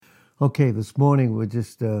Okay, this morning we're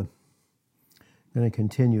just going to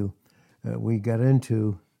continue. We got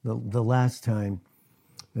into the last time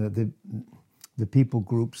the people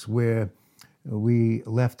groups where we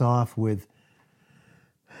left off with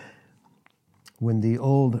when the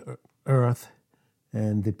old earth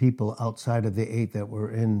and the people outside of the eight that were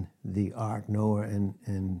in the ark, Noah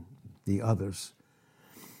and the others,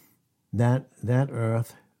 that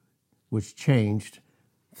earth was changed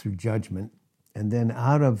through judgment. And then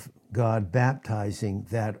out of God baptizing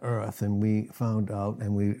that earth, and we found out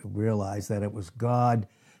and we realized that it was God's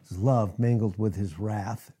love mingled with his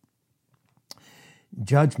wrath.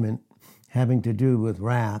 Judgment having to do with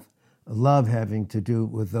wrath, love having to do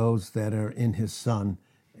with those that are in his Son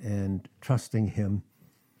and trusting him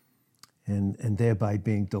and thereby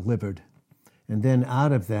being delivered. And then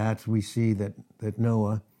out of that, we see that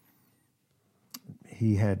Noah,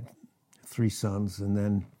 he had 3 sons, and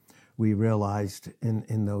then we realized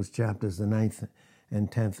in those chapters, the 9th and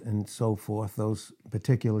 10th and so forth, those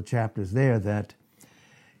particular chapters there, that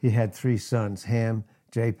he had 3 sons, Ham,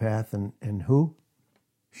 Japheth, and who?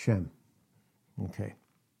 Shem. Okay.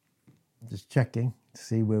 Just checking to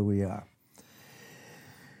see where we are.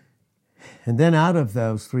 And then out of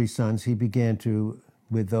those 3 sons, he began to,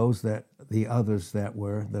 with the others that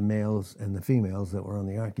were the males and the females that were on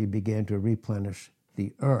the ark, he began to replenish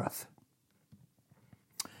the earth.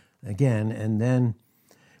 Again, and then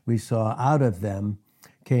we saw out of them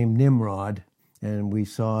came Nimrod, and we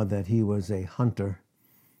saw that he was a hunter,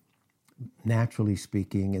 naturally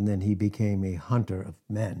speaking, and then he became a hunter of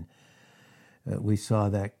men. We saw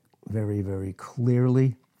that very, very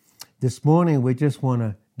clearly. This morning, we just want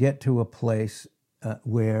to get to a place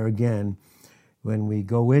where, again, when we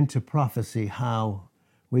go into prophecy, how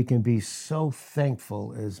we can be so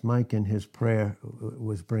thankful, as Mike in his prayer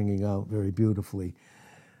was bringing out very beautifully,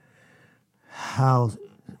 how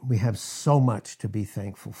we have so much to be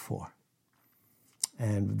thankful for.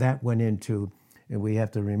 And that went into, and we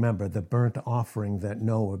have to remember, the burnt offering that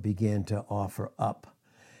Noah began to offer up.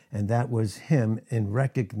 And that was him in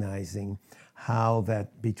recognizing how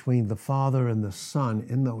that between the Father and the Son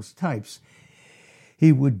in those types,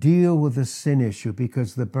 he would deal with the sin issue,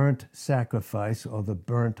 because the burnt sacrifice or the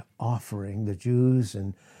burnt offering, the Jews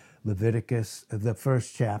and Leviticus, the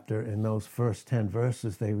first chapter, in those first 10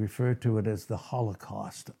 verses, they refer to it as the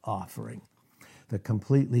Holocaust offering. The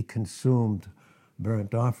completely consumed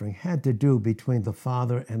burnt offering had to do between the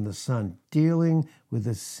Father and the Son, dealing with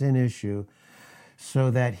the sin issue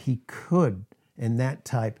so that he could, in that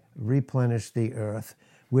type, replenish the earth,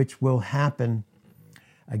 which will happen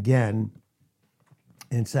again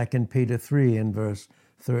in 2 Peter 3 in verse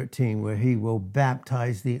 13, where he will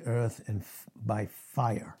baptize the earth by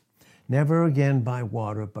fire. Never again by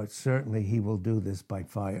water, but certainly he will do this by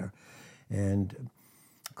fire. And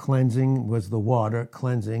cleansing was the water,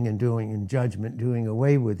 cleansing and doing in judgment, doing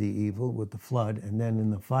away with the evil, with the flood, and then in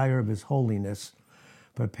the fire of his holiness,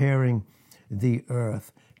 preparing the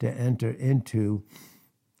earth to enter into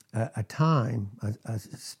a time, a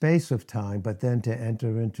space of time, but then to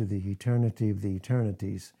enter into the eternity of the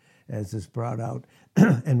eternities, as is brought out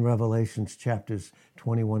in Revelations chapters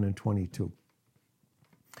 21 and 22.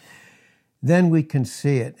 Then we can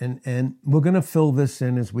see it, and we're going to fill this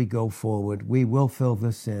in as we go forward. We will fill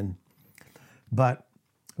this in. But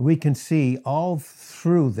we can see all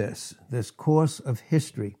through this course of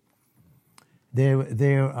history, there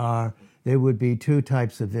would be 2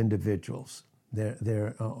 types of individuals.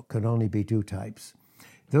 There could only be 2 types.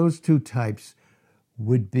 Those 2 types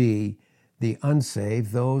would be the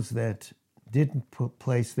unsaved, those that didn't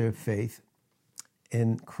place their faith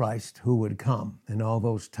in Christ who would come, and all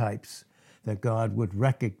those types that God would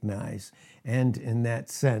recognize. And in that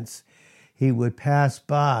sense, he would pass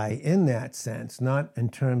by, in that sense, not in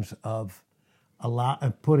terms of a lot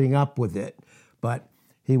of putting up with it, but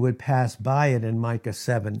he would pass by it in Micah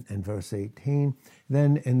 7 and verse 18.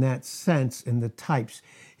 Then in that sense, in the types,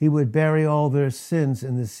 he would bury all their sins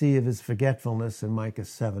in the sea of his forgetfulness in Micah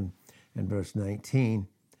 7 and verse 19.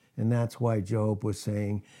 And that's why Job was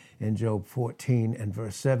saying in Job 14 and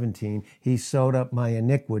verse 17, he sewed up my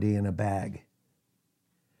iniquity in a bag.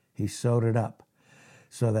 He sewed it up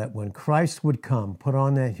so that when Christ would come, put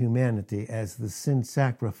on that humanity as the sin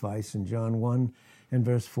sacrifice in John 1 and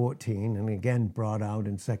verse 14, and again brought out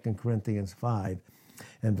in 2 Corinthians 5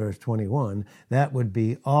 and verse 21, that would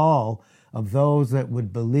be all of those that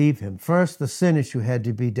would believe him. First, the sin issue had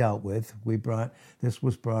to be dealt with. This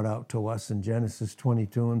was brought out to us in Genesis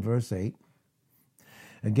 22 and verse 8.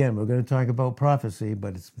 Again, we're going to talk about prophecy,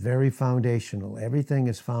 but it's very foundational. Everything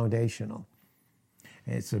is foundational.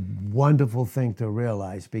 It's a wonderful thing to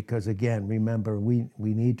realize because, again, remember, we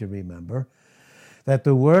need to remember that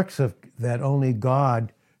the works that only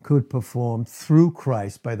God could perform through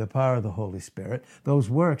Christ by the power of the Holy Spirit, those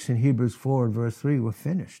works in Hebrews 4 and verse 3 were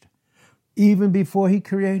finished even before he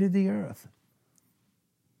created the earth,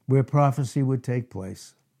 where prophecy would take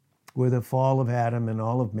place, where the fall of Adam and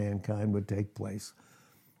all of mankind would take place.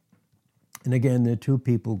 And again, there are two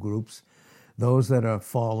people groups, those that are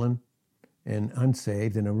fallen and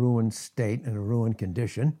unsaved in a ruined state, in a ruined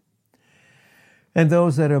condition, and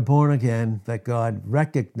those that are born again, that God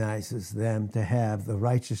recognizes them to have the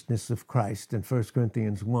righteousness of Christ in 1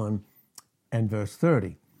 Corinthians 1 and verse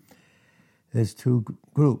 30. There's two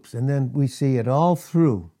groups. And then we see it all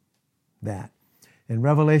through that. In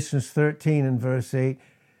Revelations 13 and verse 8,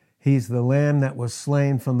 he's the Lamb that was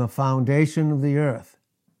slain from the foundation of the earth.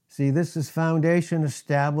 See, this is foundation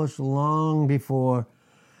established long before,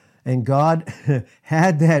 and God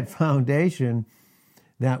had that foundation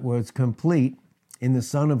that was complete in the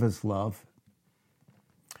Son of his love.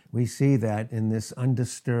 We see that in this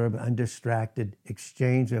undisturbed, undistracted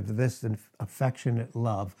exchange of this affectionate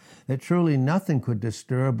love, that truly nothing could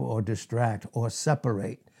disturb or distract or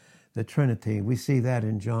separate the Trinity. We see that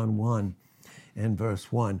in John 1 and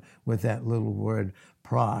verse 1 with that little word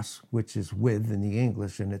pros, which is with in the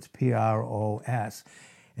English, and it's P-R-O-S.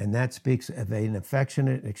 And that speaks of an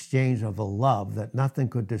affectionate exchange of a love that nothing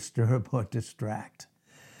could disturb or distract.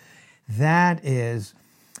 That is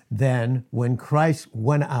then when Christ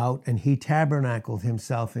went out and he tabernacled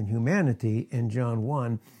himself in humanity in John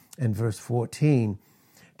 1 and verse 14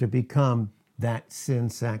 to become that sin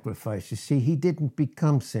sacrifice. You see, he didn't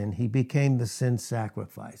become sin. He became the sin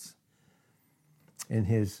sacrifice.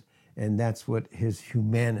 And that's what his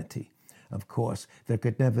humanity, of course. There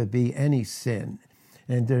could never be any sin.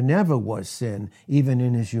 And there never was sin, even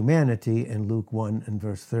in his humanity in Luke 1 and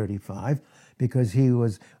verse 35, because he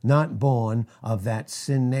was not born of that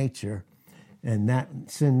sin nature, and that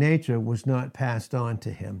sin nature was not passed on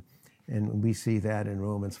to him. And we see that in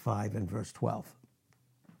Romans 5 and verse 12.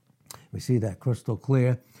 We see that crystal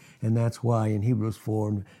clear, and that's why in Hebrews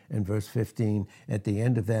 4 and verse 15, at the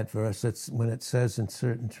end of that verse, it's when it says in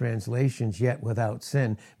certain translations, yet without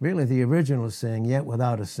sin, really the original is saying, yet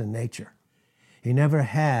without a sin nature. He never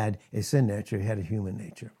had a sin nature, he had a human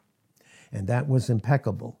nature. And that was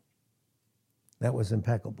impeccable. That was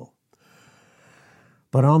impeccable.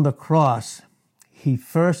 But on the cross, he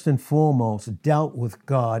first and foremost dealt with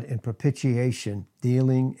God in propitiation,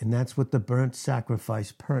 dealing, and that's what the burnt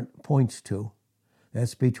sacrifice points to.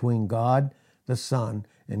 That's between God the Son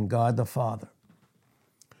and God the Father.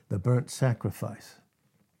 The burnt sacrifice.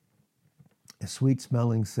 A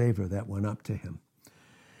sweet-smelling savor that went up to him.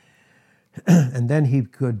 And then he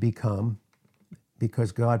could become,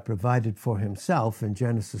 because God provided for himself in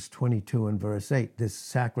Genesis 22 and verse 8, this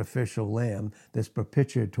sacrificial lamb, this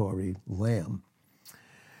propitiatory lamb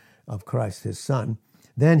of Christ his Son,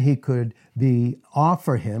 then he could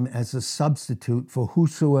offer him as a substitute for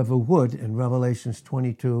whosoever would in Revelations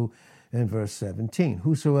 22 and verse 17.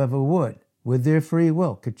 Whosoever would, with their free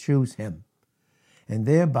will, could choose him and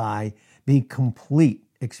thereby be complete,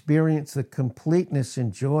 experience the completeness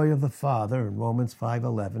and joy of the Father in Romans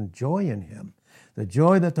 5:11, joy in him, the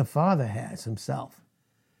joy that the Father has himself,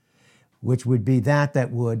 which would be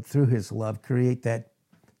that would, through his love, create that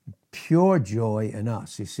pure joy in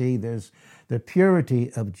us. You see, there's the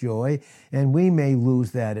purity of joy, and we may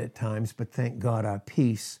lose that at times, but thank God our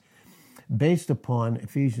peace, based upon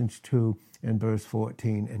Ephesians 2 and verse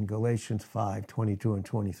 14 and Galatians 5, 22 and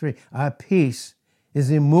 23. Our peace is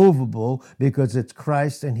immovable because it's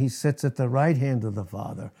Christ and he sits at the right hand of the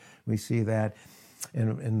Father. We see that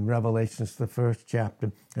in Revelations, the first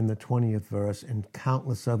chapter and the 20th verse, and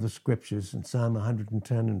countless other scriptures in Psalm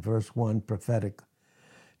 110 and verse 1, prophetic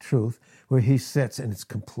truth, where he sits and it's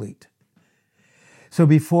complete. So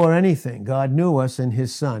before anything, God knew us in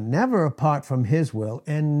his Son, never apart from his will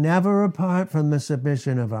and never apart from the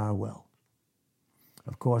submission of our will.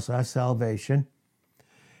 Of course, our salvation,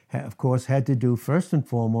 had to do first and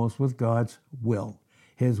foremost with God's will.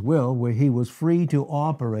 His will, where he was free to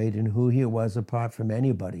operate in who he was apart from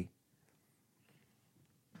anybody.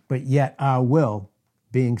 But yet our will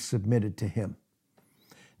being submitted to him.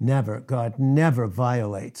 God never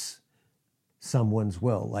violates someone's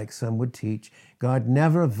will, like some would teach. God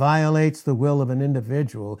never violates the will of an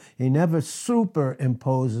individual. He never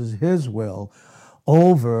superimposes his will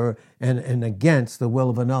over and against the will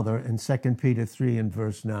of another in 2 Peter 3 and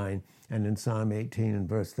verse 9 and in Psalm 18 and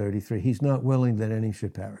verse 33. He's not willing that any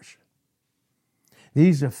should perish.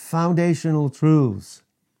 These are foundational truths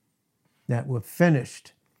that were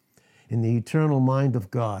finished in the eternal mind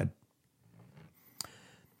of God.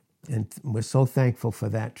 And we're so thankful for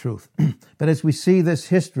that truth. But as we see this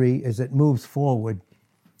history, as it moves forward,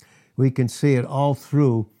 we can see it all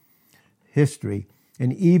through history.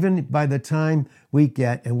 And even by the time we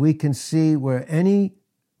can see where any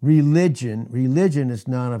religion is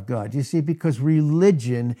not of God. You see, because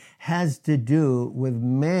religion has to do with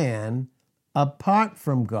man apart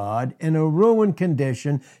from God in a ruined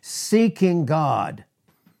condition, seeking God.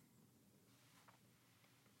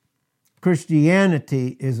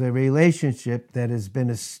 Christianity is a relationship that has been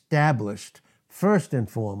established first and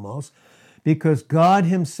foremost because God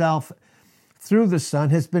himself, through the Son,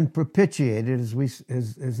 has been propitiated, as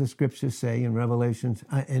the scriptures say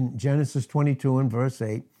in Genesis 22 and verse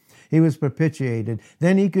 8. He was propitiated.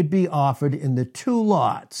 Then he could be offered in the two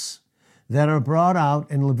lots that are brought out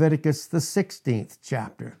in Leviticus, the 16th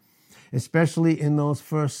chapter, especially in those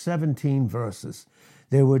first 17 verses.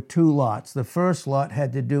 There were two lots. The first lot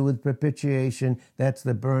had to do with propitiation. That's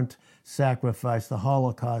the burnt sacrifice, the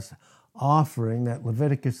Holocaust offering that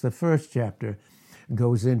Leviticus, the first chapter,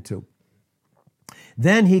 goes into.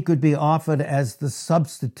 Then he could be offered as the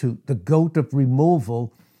substitute, the goat of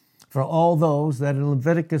removal for all those that in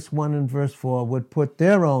Leviticus 1 and verse 4 would put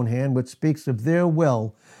their own hand, which speaks of their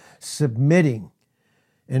will, submitting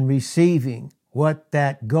and receiving what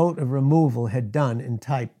that goat of removal had done in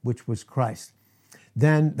type, which was Christ.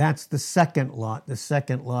 Then that's the second lot. The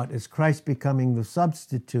second lot is Christ becoming the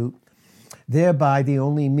substitute, thereby the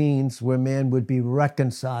only means where man would be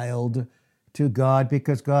reconciled to God,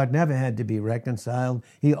 because God never had to be reconciled.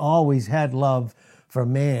 He always had love for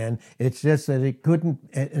man. It's just that it couldn't,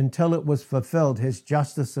 until it was fulfilled, his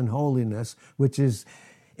justice and holiness, which is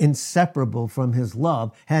inseparable from his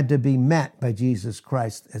love, had to be met by Jesus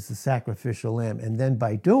Christ as the sacrificial lamb. And then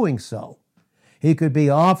by doing so, he could be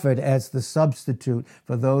offered as the substitute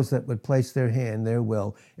for those that would place their hand, their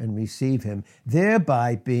will, and receive him,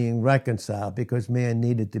 thereby being reconciled, because man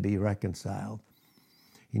needed to be reconciled.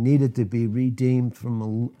 He needed to be redeemed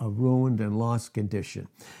from a ruined and lost condition.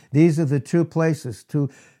 These are the two places, two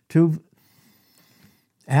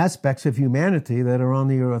aspects of humanity that are on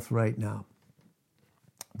the earth right now.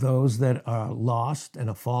 Those that are lost in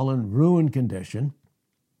a fallen, ruined condition,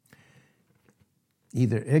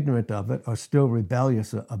 either ignorant of it or still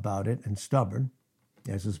rebellious about it and stubborn,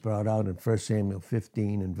 as is brought out in 1 Samuel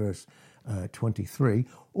 15 and verse 23,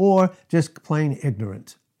 or just plain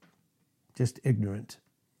ignorant,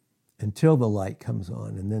 until the light comes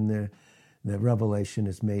on, and then the revelation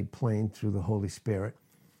is made plain through the Holy Spirit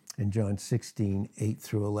in John 16, 8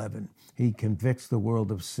 through 11. He convicts the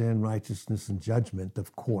world of sin, righteousness, and judgment,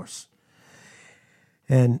 of course.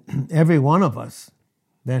 And every one of us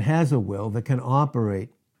that has a will that can operate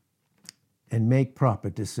and make proper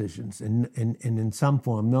decisions and in some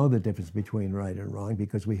form know the difference between right and wrong,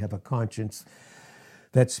 because we have a conscience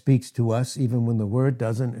that speaks to us, even when the Word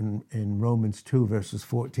doesn't, in Romans 2, verses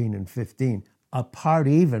 14 and 15, apart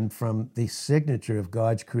even from the signature of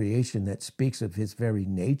God's creation that speaks of his very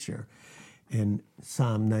nature in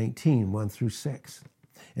Psalm 19, 1 through 6.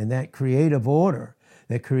 And that creative order,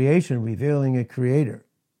 that creation revealing a creator,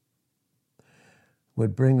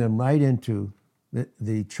 would bring them right into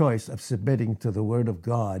the choice of submitting to the Word of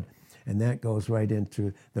God. And that goes right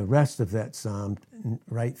into the rest of that psalm,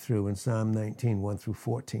 right through in Psalm 19, 1 through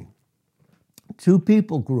 14. Two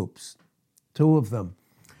people groups, two of them.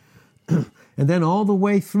 And then all the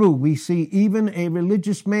way through, we see even a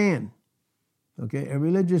religious man. Okay, a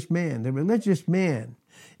religious man. The religious man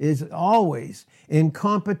is always in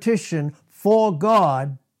competition for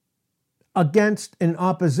God against and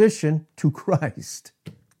opposition to Christ.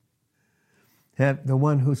 The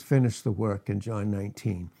one who's finished the work in John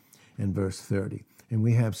 19 and verse 30. And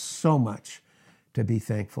we have so much to be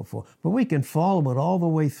thankful for. But we can follow it all the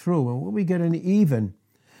way through. And when we get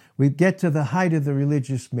we get to the height of the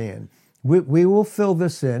religious man. We will fill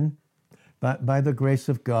this in by the grace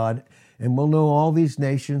of God, and we'll know all these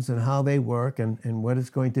nations and how they work and what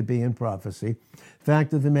it's going to be in prophecy.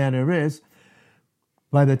 Fact of the matter is,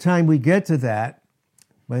 by the time we get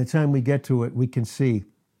to it, we can see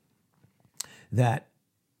that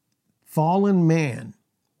fallen man,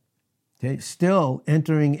 okay, still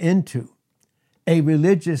entering into a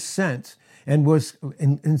religious sense, and was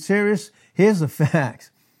in serious. Here's the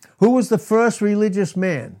facts. Who was the first religious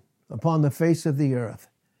man upon the face of the earth?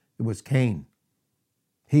 It was Cain.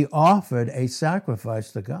 He offered a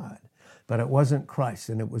sacrifice to God, but it wasn't Christ,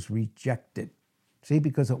 and it was rejected. See,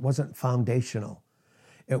 because it wasn't foundational.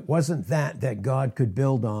 It wasn't that God could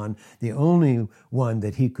build on. The only one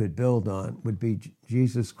that he could build on would be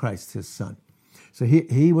Jesus Christ, his son. So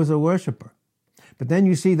he was a worshiper. But then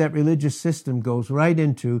you see that religious system goes right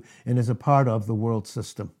into and is a part of the world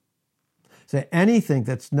system. So anything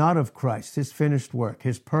that's not of Christ, his finished work,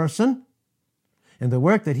 his person, and the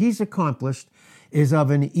work that he's accomplished is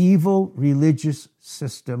of an evil religious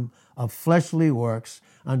system of fleshly works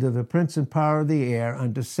under the prince and power of the air,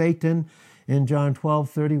 under Satan in John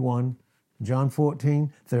 12:31, John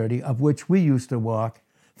 14:30, of which we used to walk,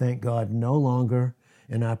 thank God, no longer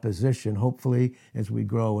in our position. Hopefully, as we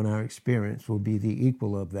grow in our experience, will be the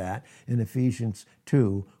equal of that in Ephesians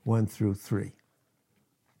 2:1-3.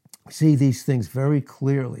 We see these things very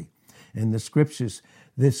clearly in the scriptures.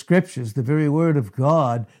 The scriptures, the very word of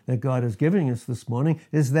God that God is giving us this morning,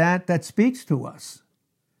 is that speaks to us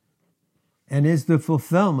and is the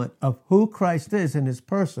fulfillment of who Christ is in his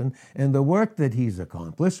person and the work that he's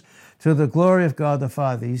accomplished to the glory of God the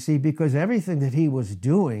Father. You see, because everything that he was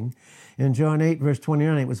doing in John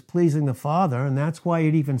 8:29, it was pleasing the Father, and that's why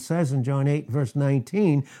it even says in John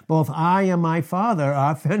 8:19, both I and my Father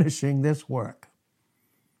are finishing this work.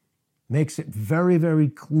 Makes it very, very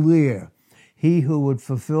clear. He who would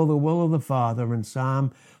fulfill the will of the Father in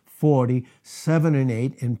Psalm 40:7 and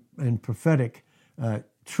 8 in prophetic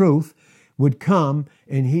truth would come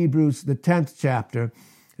in Hebrews, the 10th chapter,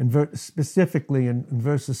 and specifically in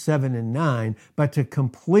verses 7 and 9, but to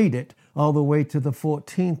complete it all the way to the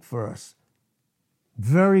 14th verse.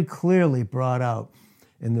 Very clearly brought out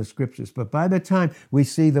in the scriptures. But by the time we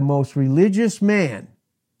see the most religious man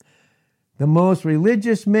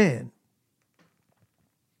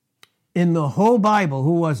in the whole Bible,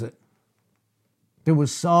 who was it? It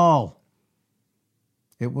was Saul.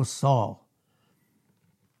 It was Saul.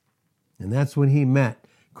 And that's when he met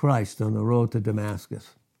Christ on the road to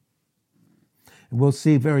Damascus. And we'll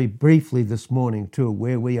see very briefly this morning, too,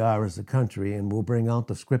 where we are as a country, and we'll bring out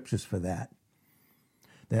the scriptures for that.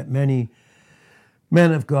 That many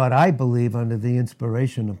men of God, I believe, under the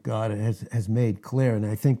inspiration of God, has made clear, and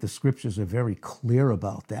I think the scriptures are very clear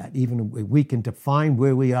about that. Even we can define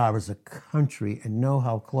where we are as a country and know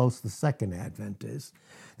how close the second advent is.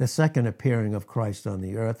 The second appearing of Christ on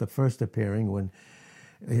the earth, the first appearing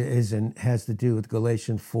has to do with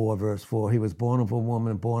Galatians 4, verse 4. He was born of a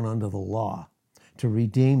woman, born under the law, to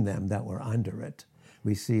redeem them that were under it.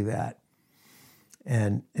 We see that.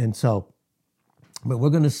 And so, but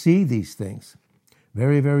we're going to see these things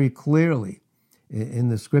very, very clearly in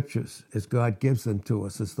the scriptures as God gives them to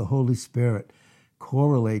us, as the Holy Spirit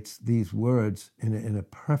correlates these words in a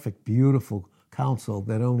perfect, beautiful counsel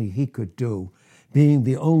that only he could do, being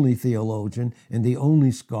the only theologian and the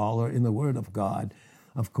only scholar in the Word of God,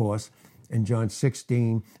 of course, in John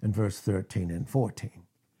 16 and verse 13 and 14.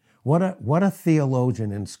 What a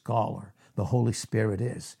theologian and scholar the Holy Spirit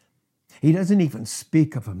is. He doesn't even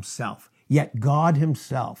speak of himself, yet God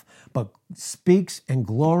himself, but speaks and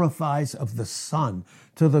glorifies of the Son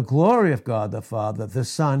to the glory of God the Father, the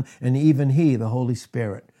Son, and even he, the Holy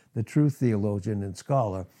Spirit, the true theologian and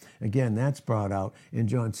scholar. Again, that's brought out in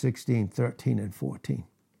John 16, 13, and 14.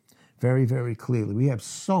 Very, very clearly. We have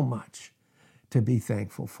so much to be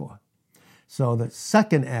thankful for. So the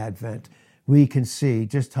second advent, we can see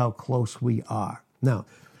just how close we are. Now,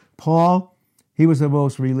 Paul, he was the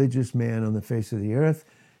most religious man on the face of the earth.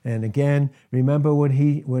 And again, remember what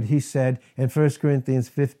he said in 1 Corinthians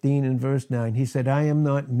 15 and verse 9. He said, I am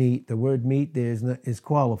not meet. The word meet there is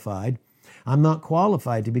qualified. I'm not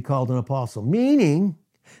qualified to be called an apostle, meaning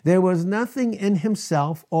there was nothing in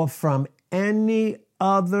himself or from any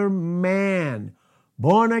other man,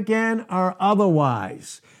 born again or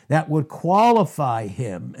otherwise, that would qualify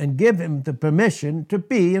him and give him the permission to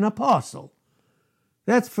be an apostle.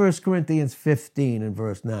 That's 1 Corinthians 15 and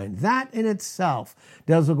verse 9. That in itself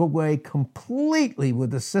does away completely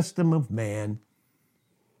with the system of man.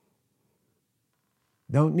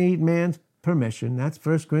 Don't need man's permission. That's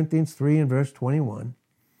 1 Corinthians 3 and verse 21.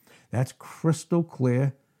 That's crystal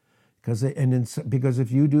clear. Because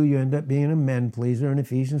if you do, you end up being a men pleaser in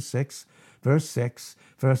Ephesians 6, verse 6,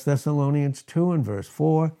 1 Thessalonians 2 and verse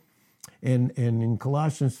 4, and in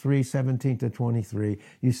Colossians 3, 17 to 23,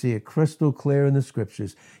 you see it crystal clear in the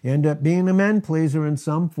scriptures. You end up being a men pleaser in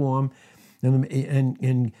some form,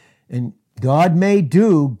 and God may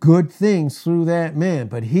do good things through that man,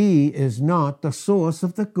 but he is not the source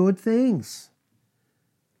of the good things.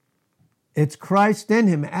 It's Christ in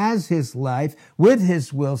him as his life, with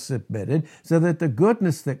his will submitted, so that the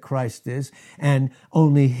goodness that Christ is, and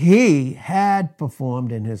only he had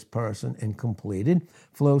performed in his person and completed,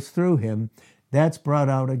 flows through him. That's brought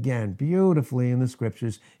out again beautifully in the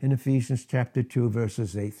scriptures in Ephesians chapter 2,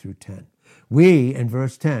 verses 8 through 10. We, in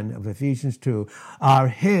verse 10 of Ephesians 2, are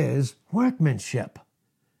his workmanship,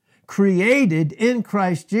 created in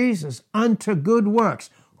Christ Jesus unto good works.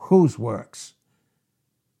 Whose works?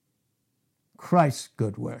 Christ's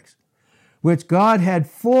good works, which God had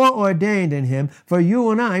foreordained in him for you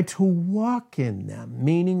and I to walk in them,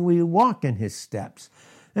 meaning we walk in his steps.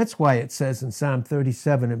 That's why it says in Psalm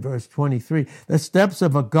 37 and verse 23, the steps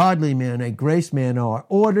of a godly man, a grace man, are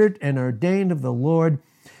ordered and ordained of the Lord.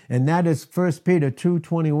 And that is 1 Peter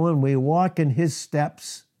 2:21. We walk in his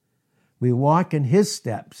steps. We walk in his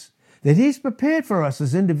steps that he's prepared for us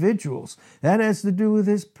as individuals. That has to do with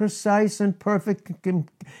his precise and perfect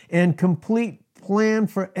and complete plan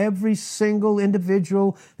for every single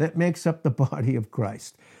individual that makes up the body of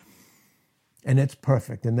Christ. And it's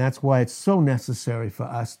perfect, and that's why it's so necessary for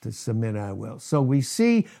us to submit our will. So we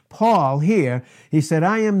see Paul here. He said,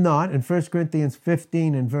 I am not, in 1 Corinthians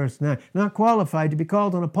 15 and verse 9, not qualified to be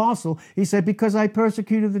called an apostle. He said, because I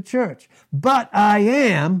persecuted the church. But I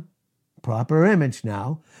am, proper image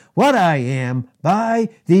now, what I am by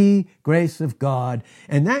the grace of God.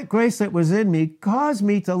 And that grace that was in me caused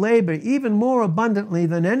me to labor even more abundantly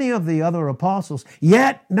than any of the other apostles.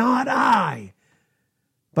 Yet not I,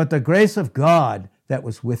 but the grace of God that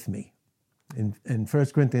was with me. In 1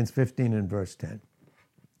 Corinthians 15 and verse 10.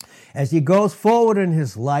 As he goes forward in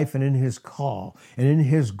his life and in his call and in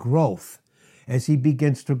his growth, as he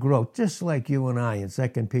begins to grow, just like you and I in 2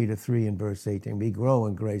 Peter 3 and verse 18, we grow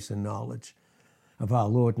in grace and knowledge of our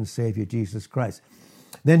Lord and Savior Jesus Christ.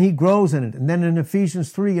 Then he grows in it. And then in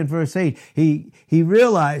Ephesians 3 and verse 8, he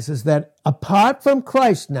realizes that apart from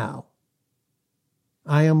Christ now,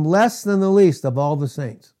 I am less than the least of all the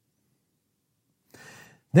saints.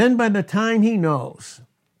 Then by the time he knows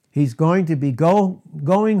he's going to be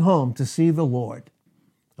going home to see the Lord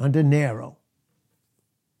under Nero,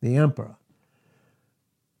 the emperor,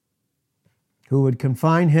 who would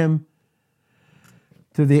confine him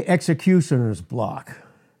to the executioner's block.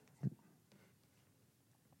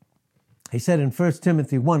 He said in 1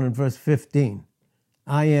 Timothy 1 and verse 15,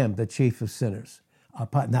 I am the chief of sinners.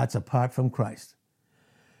 That's apart from Christ.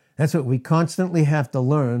 That's what we constantly have to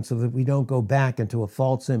learn so that we don't go back into a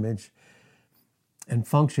false image and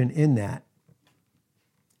function in that.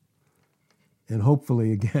 And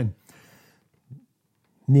hopefully, again,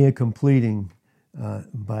 near completing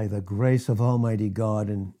by the grace of Almighty God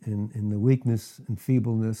and in the weakness and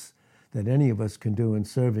feebleness that any of us can do in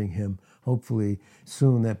serving him. Hopefully,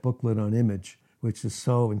 soon that booklet on image, which is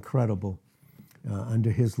so incredible,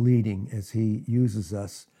 under his leading as he uses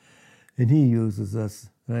us. And he uses us,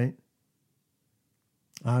 right?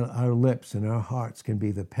 Our lips and our hearts can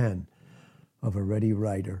be the pen of a ready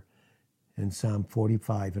writer in Psalm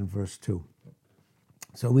 45 and verse 2.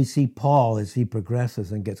 So we see Paul as he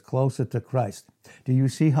progresses and gets closer to Christ. Do you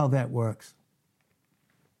see how that works?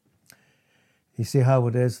 You see how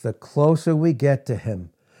it is? The closer we get to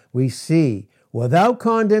him, we see, without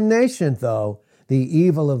condemnation, though, the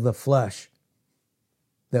evil of the flesh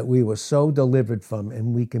that we were so delivered from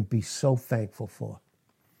and we can be so thankful for.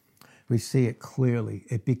 We see it clearly.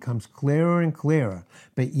 It becomes clearer and clearer.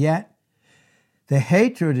 But yet, the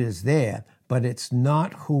hatred is there, but it's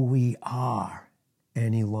not who we are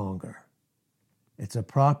any longer. It's a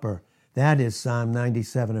proper, that is Psalm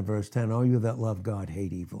 97 and verse 10. Oh, you that love God,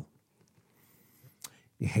 hate evil.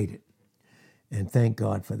 You hate it. And thank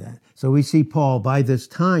God for that. So we see Paul by this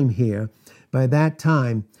time here, by that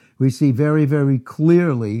time, we see very, very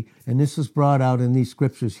clearly, and this is brought out in these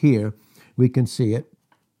scriptures here, we can see it,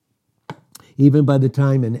 even by the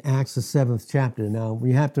time in Acts the 7th chapter. Now,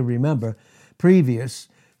 we have to remember, previous,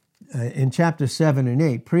 in chapter 7 and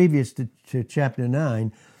 8, previous to chapter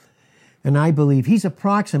 9, and I believe he's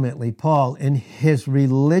approximately, Paul, in his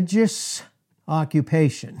religious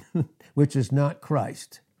occupation, which is not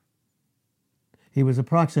Christ. He was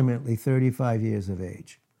approximately 35 years of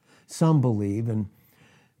age. Some believe, and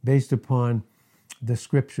based upon the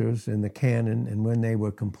scriptures and the canon and when they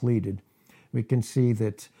were completed, we can see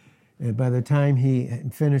that by the time he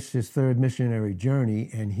finished his third missionary journey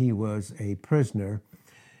and he was a prisoner,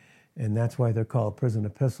 and that's why they're called prison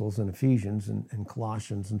epistles in Ephesians and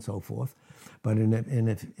Colossians and so forth. But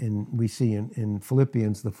we see in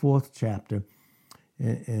Philippians, the 4th chapter,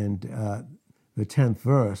 and the 10th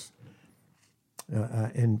verse,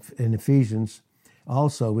 in Ephesians,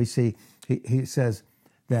 also we see he says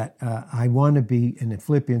that I want to be, in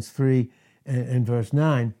Philippians 3 and verse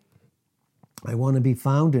 9, I want to be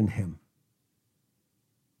found in him,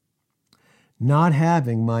 not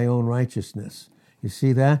having my own righteousness. You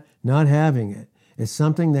see that? Not having it. It's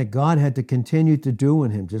something that God had to continue to do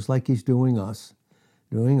in him, just like he's doing us,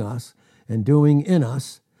 and doing in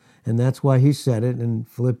us. And that's why he said it in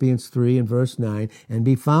Philippians 3 and verse 9, and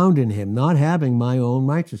be found in him, not having my own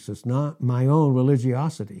righteousness, not my own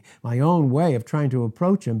religiosity, my own way of trying to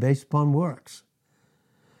approach him based upon works,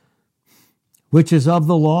 which is of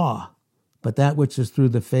the law, but that which is through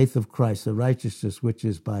the faith of Christ, the righteousness which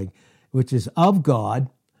is of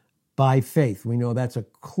God by faith. We know that's a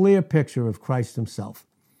clear picture of Christ himself.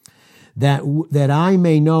 That I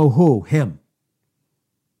may know who? Him.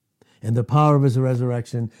 And the power of his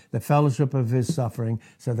resurrection, the fellowship of his suffering,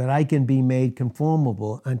 so that I can be made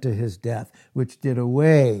conformable unto his death, which did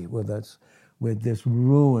away with us, with this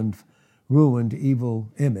ruined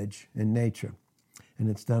evil image in nature. And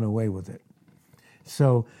it's done away with it.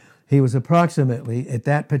 So he was approximately, at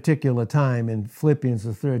that particular time in Philippians,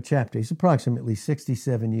 the 3rd chapter, he's approximately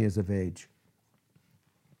 67 years of age.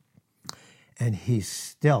 And he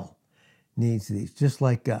still needs these, just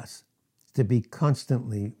like us, to be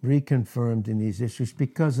constantly reconfirmed in these issues,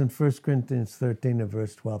 because in 1 Corinthians 13 and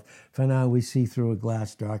verse 12, for now we see through a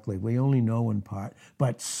glass darkly. We only know in part,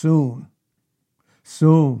 but soon,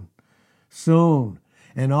 and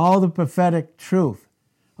all the prophetic truth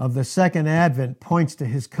of the second advent points to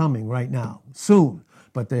his coming right now, soon,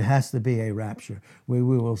 but there has to be a rapture where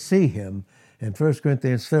we will see him in 1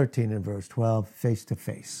 Corinthians 13 and verse 12, face to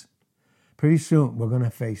face. Pretty soon we're going to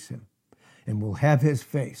face him, and we'll have his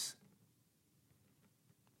face.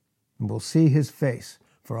 And we'll see his face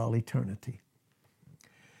for all eternity.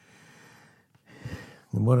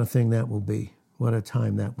 And what a thing that will be. What a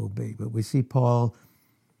time that will be. But we see Paul,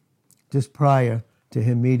 just prior to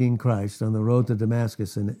him meeting Christ on the road to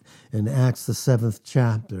Damascus in Acts, the 7th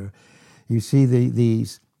chapter, you see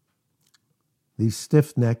these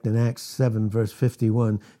stiff-necked, in Acts 7, verse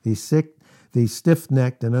 51, these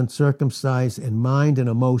stiff-necked and uncircumcised in mind and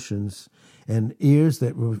emotions, and ears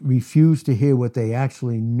that refused to hear what they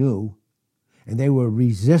actually knew, and they were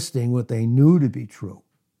resisting what they knew to be true.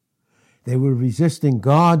 They were resisting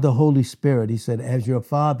God, the Holy Spirit. He said, as your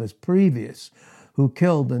fathers previous, who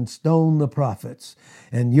killed and stoned the prophets,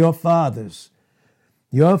 and your fathers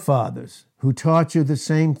who taught you the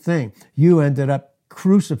same thing, you ended up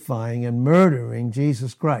crucifying and murdering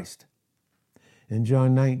Jesus Christ. In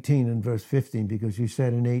John 19 and verse 15, because you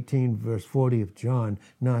said in 18 verse 40 of John,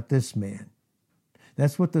 not this man.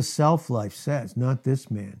 That's what the self-life says, not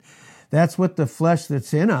this man. That's what the flesh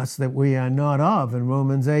that's in us that we are not of in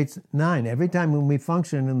Romans 8:9. Every time when we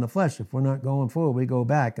function in the flesh, if we're not going forward, we go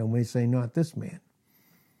back and we say, not this man.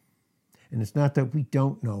 And it's not that we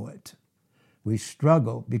don't know it. We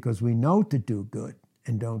struggle because we know to do good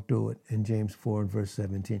and don't do it in James 4 and verse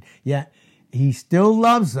 17. Yet he still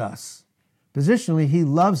loves us. Positionally, he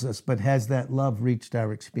loves us, but has that love reached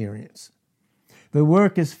our experience? The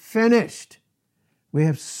work is finished. We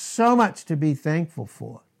have so much to be thankful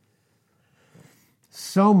for.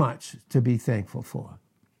 So much to be thankful for.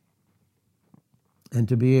 And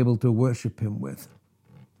to be able to worship him with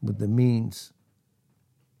the means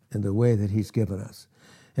and the way that he's given us.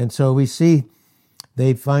 And so we see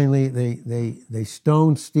they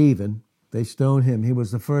stoned Stephen. They stoned him. He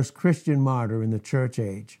was the first Christian martyr in the church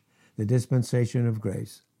age, the dispensation of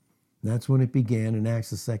grace. And that's when it began in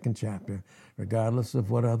Acts, the 2nd chapter, regardless of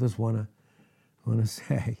what others want to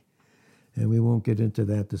say. And we won't get into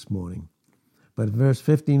that this morning. But in verse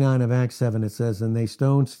 59 of Acts 7, it says, and they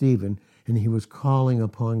stoned Stephen, and he was calling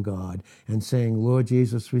upon God and saying, Lord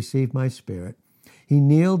Jesus, receive my spirit. He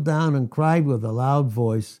kneeled down and cried with a loud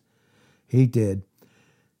voice, he did,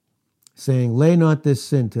 saying, lay not this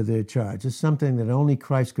sin to their charge. It's something that only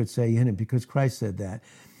Christ could say in it, because Christ said that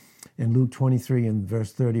in Luke 23 and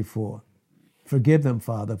verse 34. Forgive them,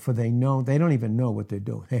 Father, for they don't even know what they're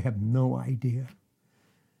doing. They have no idea.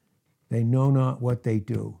 They know not what they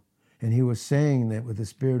do. And he was saying that with the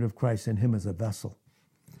Spirit of Christ in him as a vessel,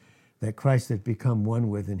 that Christ had become one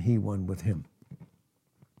with and he one with him.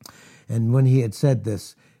 And when he had said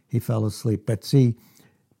this, he fell asleep. But see,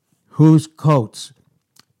 whose coats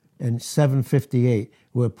in 758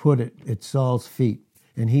 were put at Saul's feet.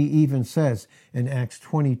 And he even says in Acts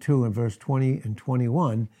 22 and verse 20 and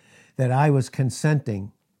 21 that I was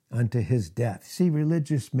consenting unto his death. See, a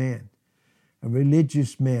religious man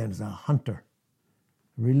is a hunter.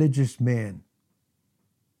 Religious man,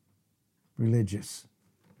 religious,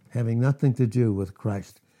 having nothing to do with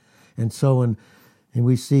Christ. And so, and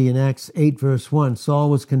we see in Acts 8 verse 1, Saul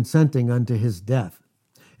was consenting unto his death.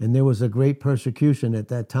 And there was a great persecution at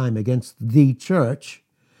that time against the church,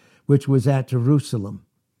 which was at Jerusalem.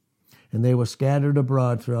 And they were scattered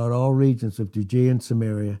abroad throughout all regions of Judea and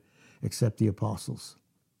Samaria, except the apostles.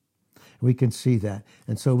 We can see that.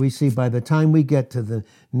 And so we see by the time we get to the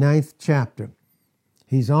 9th chapter,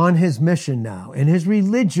 He's on his mission now, in his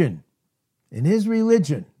religion.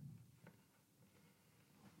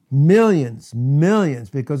 Millions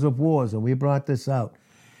because of wars. And we brought this out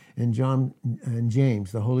in John and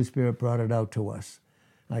James. The Holy Spirit brought it out to us,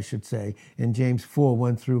 I should say, in James 4,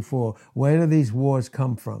 1 through 4. Where do these wars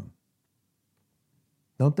come from?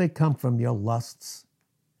 Don't they come from your lusts?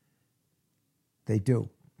 They do.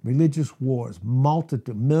 Religious wars,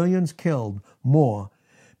 multitude, millions killed more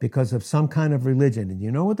because of some kind of religion. And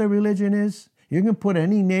you know what the religion is? You can put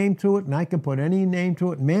any name to it, and I can put any name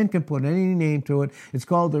to it. Man can put any name to it. It's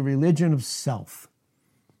called the religion of self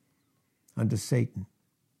under Satan,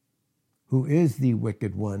 who is the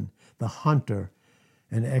wicked one, the hunter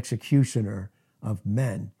and executioner of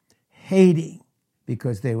men, hating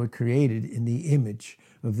because they were created in the image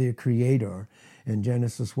of their Creator. In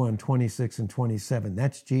Genesis 1, 26 and 27,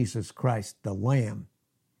 that's Jesus Christ, the Lamb.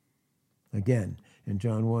 Again, in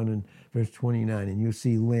John 1 and verse 29, and you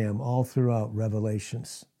see Lamb all throughout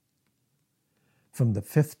Revelations. From the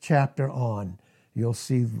 5th chapter on, you'll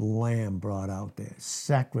see the Lamb brought out there,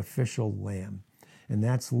 sacrificial Lamb. And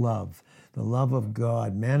that's love. The love of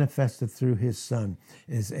God manifested through his Son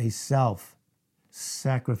is a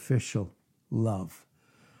self-sacrificial love.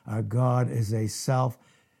 Our God is a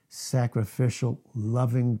self-sacrificial,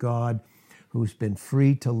 loving God who's been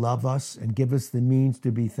free to love us and give us the means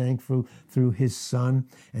to be thankful through his Son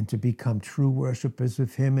and to become true worshipers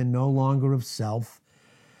of him and no longer of self,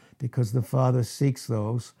 because the Father seeks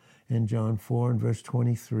those in John 4 and verse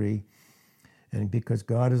 23. And because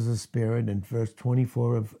God is a spirit, in verse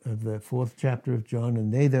 24 of the 4th chapter of John,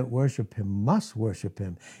 and they that worship him must worship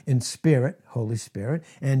him in spirit, Holy Spirit,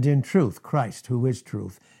 and in truth, Christ, who is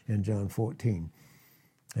truth, in John 14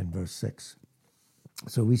 and verse 6.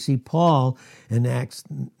 So we see Paul in Acts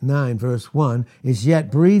 9, verse 1, is yet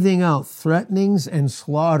breathing out threatenings and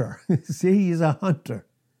slaughter. See, he's a hunter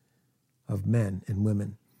of men and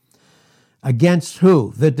women. Against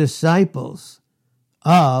who? The disciples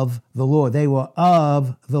of the Lord. They were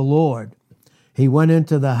of the Lord. He went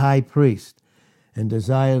into the high priest and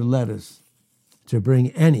desired letters to bring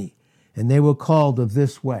any, and they were called of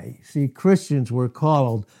this way. See, Christians were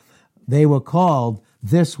called, they were called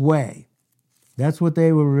this way. That's what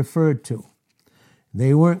they were referred to.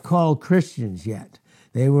 They weren't called Christians yet.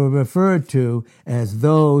 They were referred to as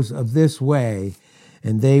those of this way,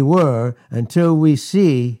 and they were until we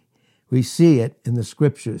see it in the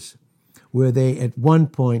scriptures, where they at one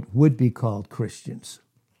point would be called Christians,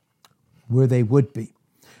 where they would be.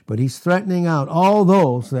 But he's threatening out all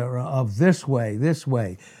those that are of this way,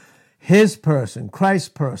 his person, Christ's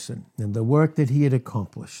person, and the work that he had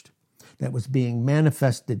accomplished that was being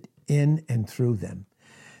manifested in and through them.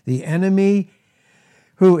 The enemy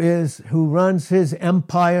who runs his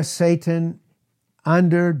empire, Satan,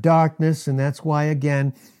 under darkness, and that's why,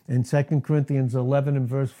 again, in 2 Corinthians 11 and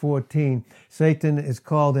verse 14, Satan is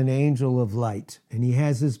called an angel of light, and he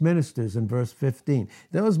has his ministers in verse 15.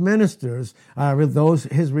 Those ministers are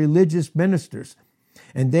his religious ministers,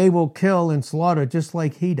 and they will kill and slaughter just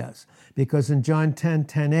like he does, because in John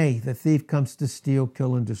 10:10a, the thief comes to steal,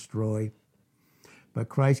 kill, and destroy. But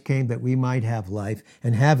Christ came that we might have life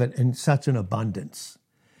and have it in such an abundance,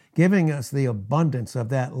 giving us the abundance of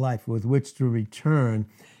that life with which to return.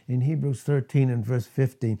 In Hebrews 13 and verse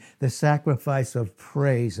 15, the sacrifice of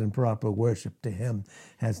praise and proper worship to him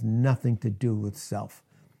has nothing to do with self,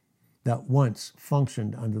 that once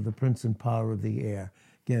functioned under the prince and power of the air.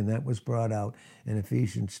 Again, that was brought out in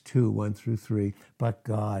Ephesians 2, 1 through 3. But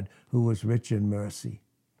God, who was rich in mercy,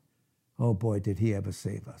 oh boy, did he ever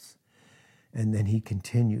save us. And then he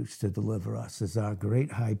continues to deliver us as our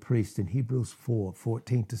great high priest in Hebrews 4,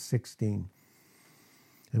 14 to 16.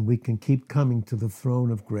 And we can keep coming to the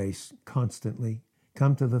throne of grace constantly.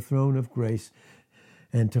 Come to the throne of grace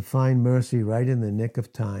and to find mercy right in the nick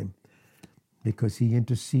of time, because he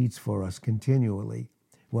intercedes for us continually.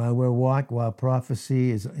 While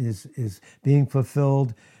prophecy is being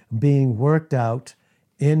fulfilled, being worked out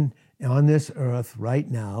on this earth right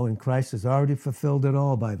now, and Christ has already fulfilled it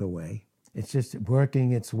all, by the way. It's just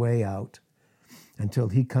working its way out until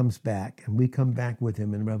he comes back, and we come back with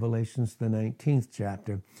him in Revelations, the 19th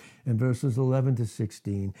chapter, and verses 11 to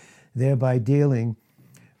 16, thereby dealing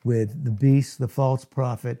with the beast, the false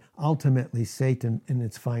prophet, ultimately Satan in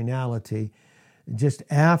its finality. Just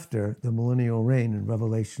after the millennial reign in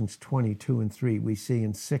Revelations 22 and 3, we see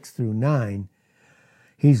in 6 through 9,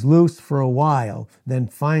 he's loosed for a while, then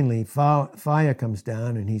finally fire comes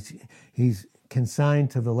down, and he's consigned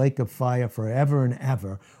to the lake of fire forever and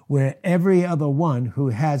ever, where every other one who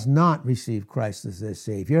has not received Christ as their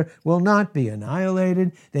Savior will not be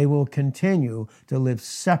annihilated. They will continue to live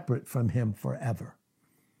separate from him forever.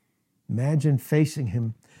 Imagine facing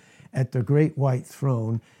him at the great white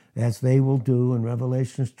throne, as they will do in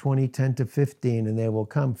Revelations 20:10-15, and they will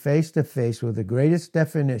come face to face with the greatest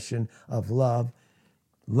definition of love,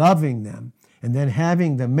 loving them, and then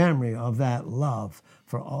having the memory of that love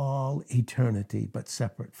for all eternity, but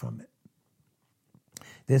separate from it.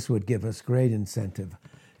 This would give us great incentive,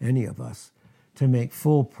 any of us, to make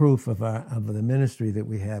full proof of the ministry that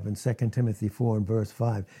we have in 2 Timothy 4 and verse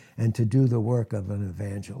 5, and to do the work of an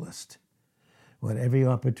evangelist. With every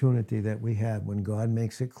opportunity that we have, when God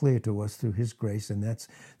makes it clear to us through his grace, and that's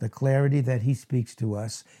the clarity that he speaks to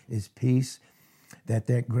us is peace,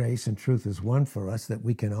 that grace and truth is one for us that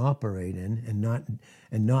we can operate in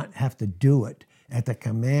and not have to do it at the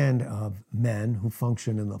command of men who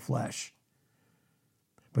function in the flesh,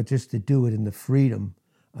 but just to do it in the freedom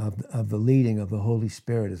of the leading of the Holy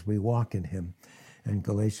Spirit as we walk in him. In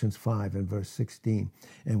Galatians 5 and verse 16,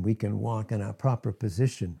 and we can walk in our proper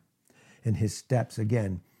position in his steps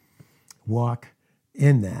again, walk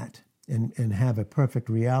in that and have a perfect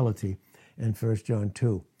reality in 1 John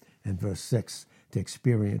 2 and verse 6 to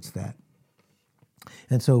experience that.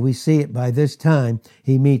 And so we see it by this time,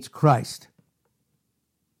 he meets Christ.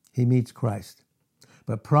 He meets Christ.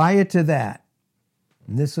 But prior to that,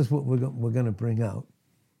 and this is what we're going to bring out,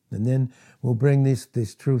 and then we'll bring this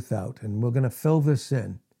truth out, and we're going to fill this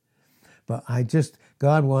in. But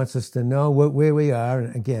God wants us to know where we are,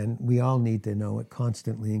 and again, we all need to know it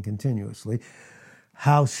constantly and continuously,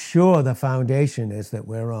 how sure the foundation is that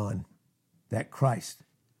we're on, that Christ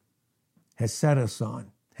has set us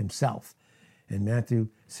on himself. In Matthew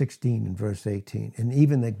 16 and verse 18, and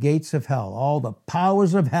even the gates of hell, all the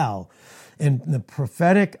powers of hell and the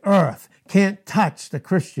prophetic earth can't touch the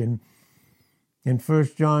Christian. In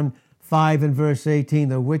 1 John 5 and verse 18,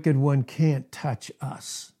 the wicked one can't touch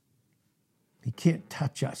us. He can't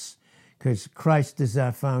touch us because Christ is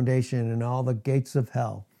our foundation, and all the gates of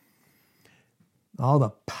hell, all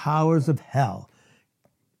the powers of hell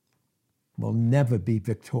will never be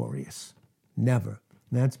victorious. Never.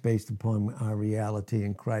 And that's based upon our reality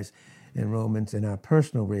in Christ in Romans, in our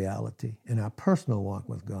personal reality, in our personal walk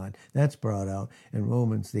with God. That's brought out in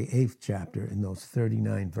Romans, the 8th chapter, in those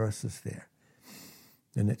 39 verses there.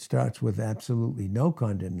 And it starts with absolutely no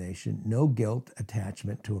condemnation, no guilt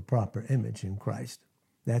attachment to a proper image in Christ.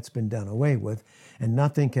 That's been done away with, and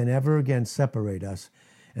nothing can ever again separate us.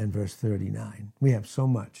 In verse 39, we have so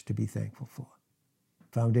much to be thankful for.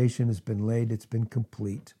 Foundation has been laid, it's been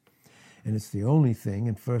complete. And it's the only thing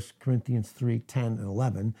in 1 Corinthians 3, 10, and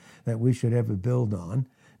 11 that we should ever build on,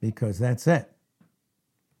 because that's it.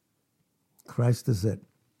 Christ is it.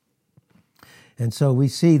 And so we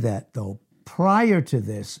see that, though. Prior to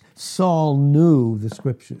this, Saul knew the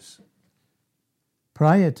Scriptures.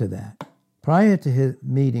 Prior to that, prior to his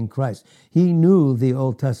meeting Christ, he knew the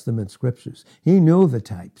Old Testament Scriptures. He knew the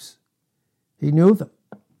types. He knew them.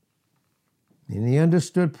 And he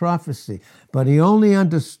understood prophecy. But he only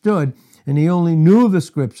understood and he only knew the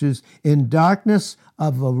Scriptures in the darkness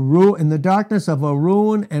of a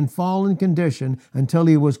ruin and fallen condition until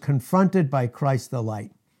he was confronted by Christ the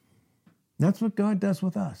light. That's what God does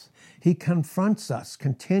with us. He confronts us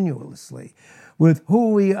continuously with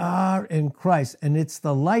who we are in Christ. And it's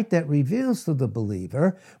the light that reveals to the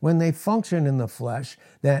believer when they function in the flesh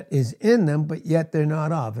that is in them, but yet they're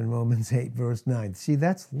not of, in Romans 8, verse 9. See,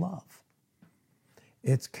 that's love.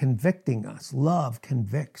 It's convicting us. Love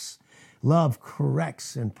convicts. Love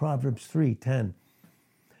corrects in Proverbs 3, 10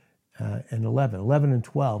 and 11. 11 and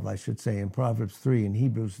 12, I should say, in Proverbs 3, in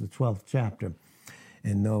Hebrews, the 12th chapter.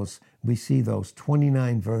 And we see those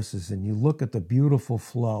 29 verses, and you look at the beautiful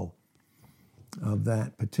flow of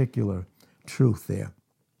that particular truth there.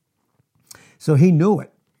 So he knew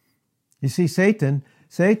it. You see, Satan,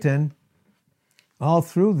 all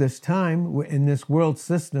through this time in this world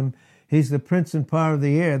system, he's the prince and power of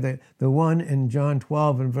the air, the one in John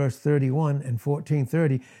 12 and verse 31 and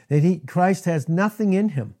 14:30, that Christ has nothing in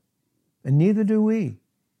him, and neither do we.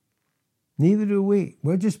 Neither do we.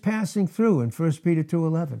 We're just passing through in 1 Peter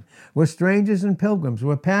 2:11. We're strangers and pilgrims.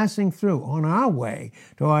 We're passing through on our way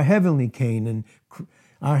to our heavenly Canaan,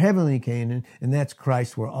 and that's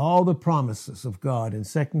Christ, where all the promises of God in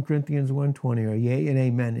 2 Corinthians 1:20 are yea and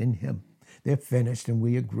amen in him. They're finished, and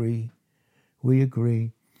we agree. We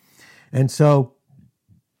agree. And so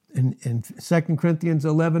in 2 Corinthians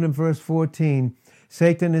 11 and verse 14,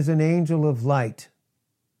 Satan is an angel of light.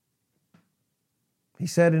 He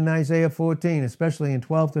said in Isaiah 14, especially in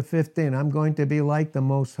 12 to 15, I'm going to be like the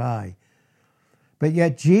Most High. But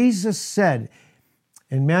yet Jesus said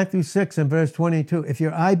In Matthew 6 and verse 22, if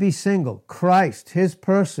your eye be single, Christ, his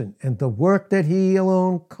person, and the work that he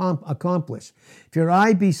alone accomplished. If your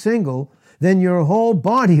eye be single, then your whole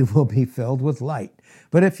body will be filled with light.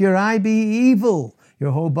 But if your eye be evil,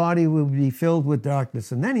 your whole body will be filled with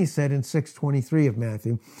darkness. And then he said in 6:23 of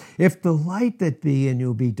Matthew, if the light that be in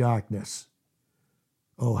you be darkness,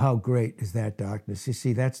 oh, how great is that darkness. You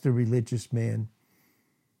see, that's the religious man.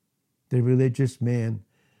 The religious man,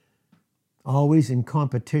 always in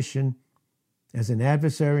competition as an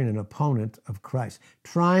adversary and an opponent of Christ,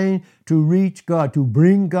 trying to reach God, to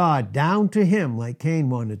bring God down to him like Cain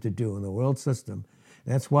wanted to do in the world system.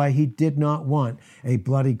 That's why he did not want a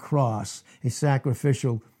bloody cross, a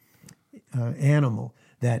sacrificial animal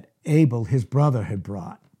that Abel, his brother, had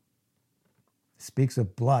brought. It speaks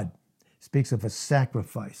of blood. It speaks of a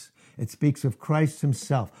sacrifice. It speaks of Christ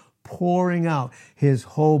himself pouring out his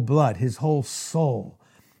whole blood, his whole soul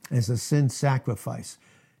as a sin sacrifice.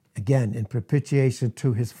 Again, in propitiation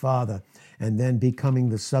to his Father, and then becoming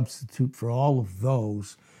the substitute for all of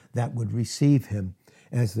those that would receive him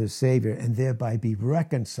as their Savior and thereby be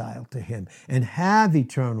reconciled to him and have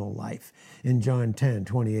eternal life in John 10,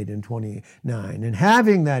 28 and 29. And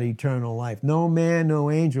having that eternal life, no man,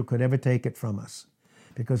 no angel could ever take it from us.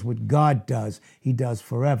 Because what God does, he does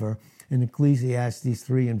forever. In Ecclesiastes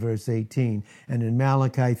 3 and verse 18, and in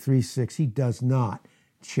Malachi 3:6, he does not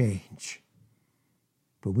change.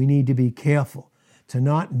 But we need to be careful to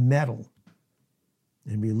not meddle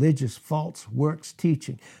in religious false works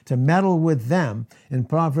teaching, to meddle with them in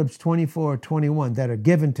Proverbs 24:21 that are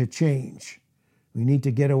given to change. We need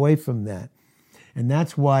to get away from that. And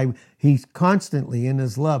that's why he's constantly in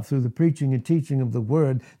his love through the preaching and teaching of the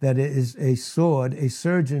word that it is a sword, a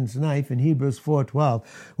surgeon's knife in Hebrews 4:12,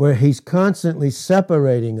 where he's constantly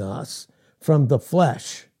separating us from the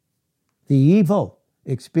flesh, the evil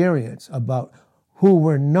experience about who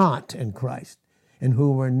we're not in Christ and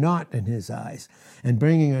who we're not in his eyes, and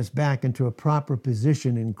bringing us back into a proper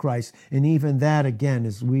position in Christ. And even that, again,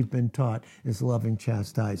 as we've been taught, is loving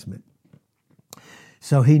chastisement.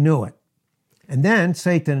 So he knew it. And then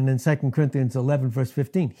Satan, in 2 Corinthians 11, verse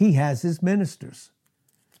 15, he has his ministers.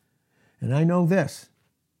 And I know this.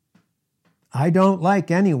 I don't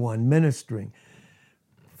like anyone ministering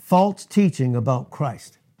false teaching about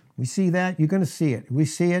Christ. We see that. You're going to see it. We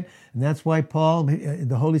see it. And that's why Paul,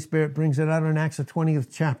 the Holy Spirit, brings it out in Acts, the 20th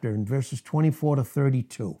chapter, in verses 24 to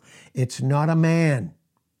 32. It's not a man.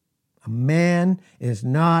 A man is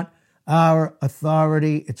not our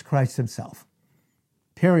authority. It's Christ himself.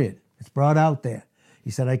 Period. It's brought out there.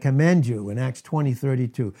 He said, I commend you in Acts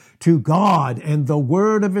 20:32 to God and the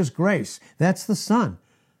word of his grace. That's the Son.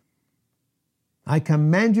 I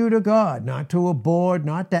commend you to God, not to a board,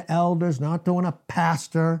 not to elders, not to a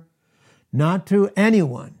pastor, not to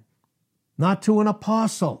anyone, not to an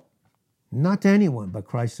apostle, not to anyone but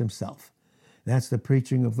Christ himself. That's the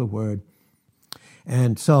preaching of the word.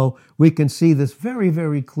 And so we can see this very,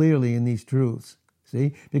 very clearly in these truths.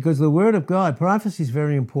 See, because the word of God, prophecy is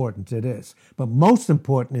very important, it is. But most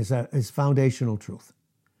important is foundational truth.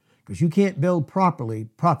 Because you can't build properly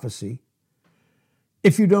prophecy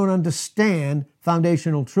if you don't understand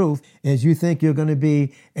foundational truth, as you think you're going to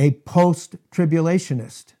be a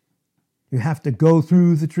post-tribulationist. You have to go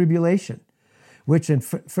through the tribulation, which in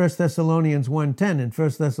 1 Thessalonians 1:10 and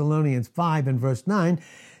 1 Thessalonians 5 and verse 9,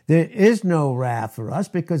 there is no wrath for us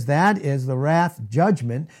because that is the wrath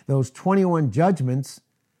judgment, those 21 judgments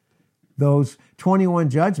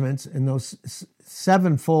and those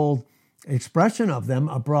sevenfold expression of them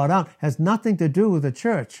are brought out, has nothing to do with the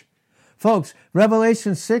church. Folks,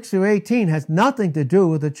 Revelation 6 through 18 has nothing to do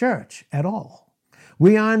with the church at all.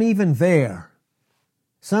 We aren't even there.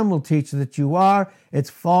 Some will teach that you are. It's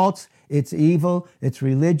false. It's evil, it's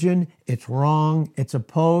religion, it's wrong, it's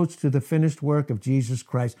opposed to the finished work of Jesus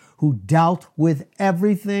Christ, who dealt with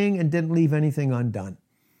everything and didn't leave anything undone.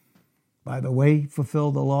 By the way, he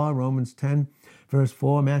fulfilled the law, Romans 10, verse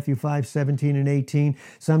 4, Matthew 5, 17 and 18.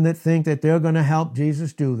 Some that think that they're going to help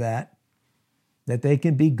Jesus do that they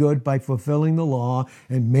can be good by fulfilling the law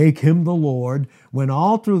and make him the Lord, when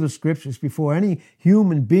all through the scriptures, before any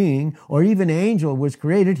human being or even angel was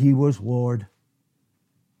created, he was Lord.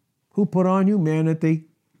 Who put on humanity?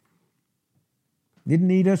 Didn't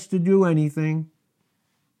need us to do anything,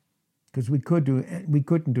 because we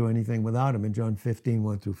couldn't do anything without him in John 15,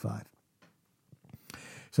 1 through 5.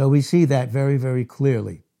 So we see that very, very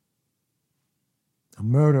clearly. A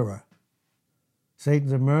murderer.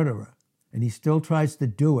 Satan's a murderer, and he still tries to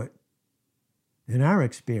do it, in our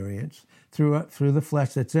experience, through the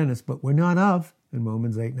flesh that's in us, but we're not of, in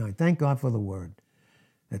Romans 8, 9. Thank God for the word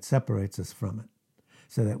that separates us from it.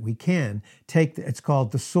 so that we can take, it's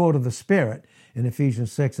called the sword of the Spirit in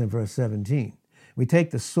Ephesians 6 and verse 17. We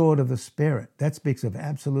take the sword of the Spirit. That speaks of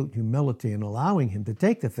absolute humility and allowing him to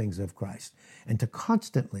take the things of Christ and to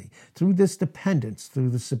constantly, through this dependence, through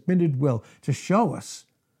the submitted will, to show us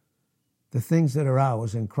the things that are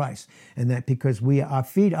ours in Christ. And that because our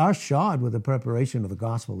feet are shod with the preparation of the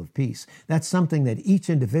gospel of peace. That's something that each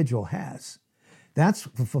individual has. That's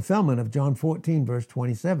the fulfillment of John 14, verse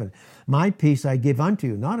 27. My peace I give unto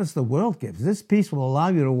you, not as the world gives. This peace will allow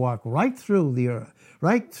you to walk right through the earth,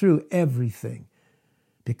 right through everything.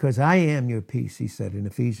 Because I am your peace, he said in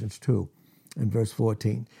Ephesians 2 and verse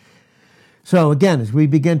 14. So again, as we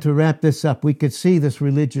begin to wrap this up, we could see this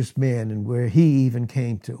religious man and where he even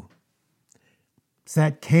came to. It's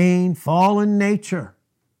that Cain, fallen nature.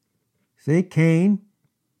 See, Cain.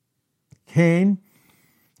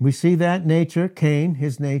 We see that nature, Cain,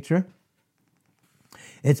 his nature.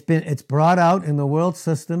 It's brought out in the world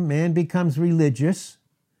system. Man becomes religious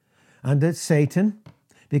under Satan,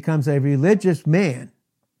 becomes a religious man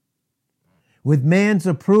with man's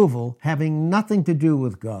approval, having nothing to do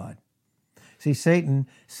with God. See, Satan,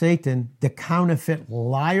 the counterfeit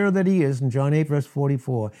liar that he is, in John 8, verse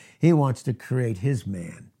 44, he wants to create his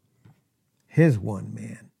man, his one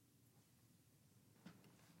man.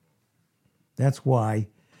 That's why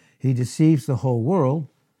he deceives the whole world,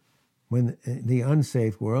 when the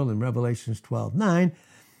unsaved world in Revelations 12:9,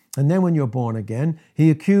 and then when you're born again,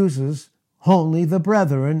 he accuses only the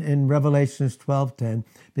brethren in Revelations 12:10,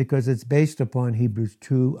 because it's based upon Hebrews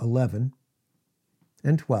 2:11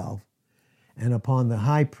 and 12, and upon the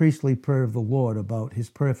high priestly prayer of the Lord about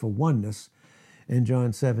his prayer for oneness in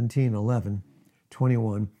John 17:11,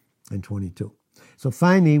 21, and 22. So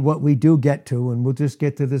finally, what we do get to, and we'll just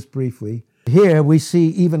get to this briefly, here we see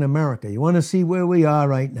even America. You want to see where we are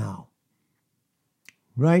right now?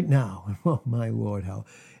 Right now. Oh, my Lord, how.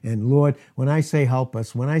 And Lord, when I say help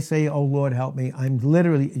us, when I say, oh, Lord, help me, I'm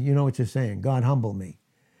literally, you know what you're saying, God, humble me.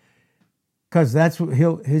 Because that's what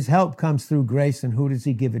his help comes through grace, and who does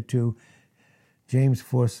he give it to? James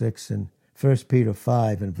 4:6 and 1 Peter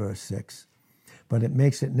 5 and verse 6. But it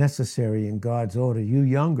makes it necessary in God's order. You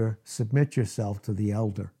younger, submit yourself to the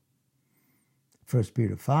elder. 1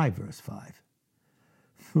 Peter 5, verse 5.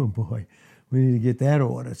 Oh boy, we need to get that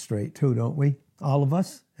order straight too, don't we? All of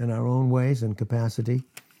us, in our own ways and capacity,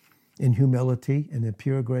 in humility and the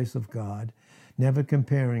pure grace of God, never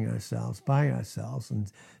comparing ourselves by ourselves in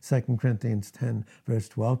 2 Corinthians 10, verse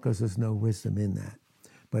 12, because there's no wisdom in that.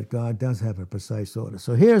 But God does have a precise order.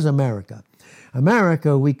 So here's America.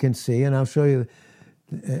 America, we can see, and I'll show you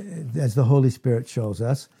as the Holy Spirit shows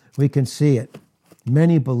us, we can see it.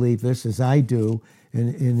 Many believe this, as I do,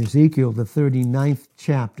 in Ezekiel, the 39th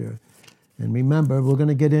chapter. And remember, we're going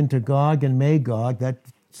to get into Gog and Magog. That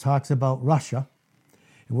talks about Russia.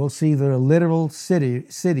 And we'll see there are literal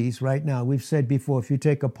cities right now. We've said before, if you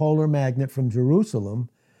take a polar magnet from Jerusalem,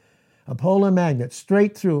 a polar magnet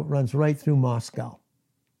straight through, it runs right through Moscow.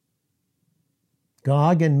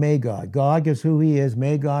 Gog and Magog. Gog is who he is.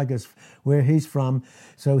 Magog is where he's from.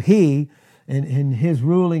 So he, in his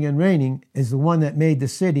ruling and reigning, is the one that made the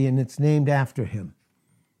city, and it's named after him.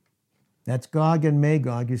 That's Gog and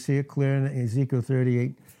Magog. You see it clear in Ezekiel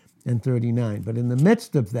 38 and 39. But in the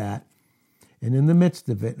midst of that, and in the midst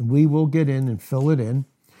of it, and we will get in and fill it in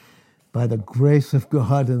by the grace of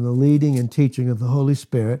God and the leading and teaching of the Holy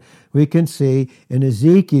Spirit, we can see in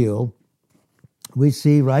Ezekiel, we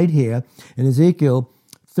see right here, in Ezekiel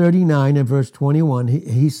 39 and verse 21,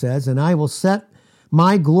 he says, and I will set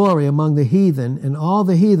my glory among the heathen, and all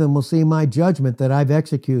the heathen will see my judgment that I've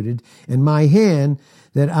executed, and my hand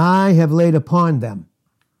that I have laid upon them.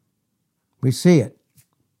 We see it.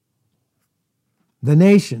 The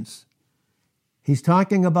nations. He's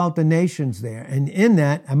talking about the nations there, and in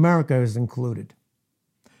that, America is included.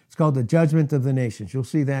 It's called the judgment of the nations. You'll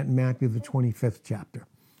see that in Matthew, the 25th chapter.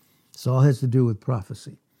 This all has to do with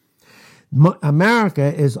prophecy.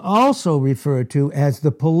 America is also referred to as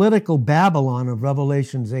the political Babylon of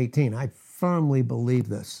Revelations 18. I firmly believe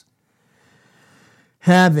this.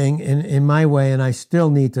 Having, in my way, and I still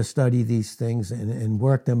need to study these things and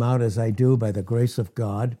work them out as I do by the grace of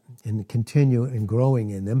God and continue in growing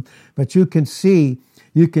in them. But you can see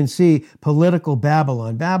political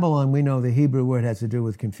Babylon. Babylon, we know the Hebrew word has to do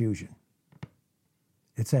with confusion.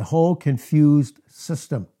 It's a whole confused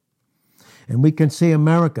system. And we can see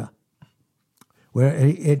America, where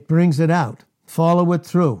it brings it out. Follow it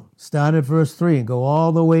through. Start at verse 3 and go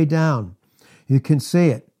all the way down. You can see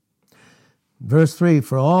it. Verse 3,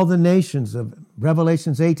 for all the nations of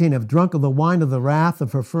Revelations 18, have drunk of the wine of the wrath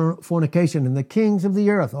of her fornication, and the kings of the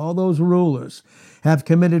earth, all those rulers, have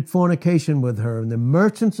committed fornication with her, and the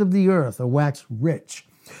merchants of the earth are waxed rich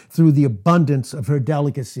through the abundance of her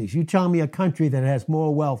delicacies. You tell me a country that has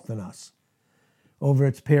more wealth than us over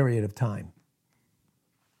its period of time.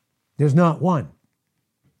 There's not one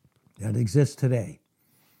that exists today.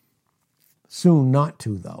 Soon not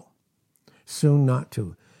to, though. Soon not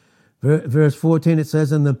to. Verse 14, it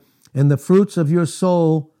says, And the fruits of your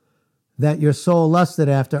soul that your soul lusted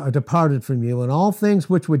after are departed from you, and all things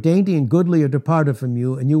which were dainty and goodly are departed from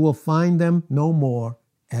you, and you will find them no more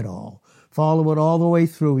at all. Follow it all the way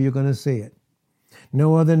through, you're going to see it.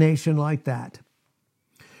 No other nation like that.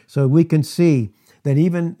 So we can see that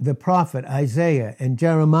even the prophet Isaiah and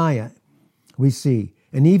Jeremiah, we see,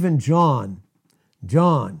 and even John,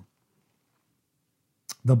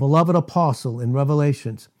 the beloved apostle in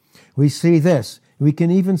Revelations, we see this. We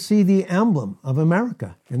can even see the emblem of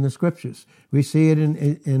America in the scriptures. We see it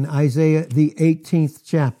in Isaiah, the 18th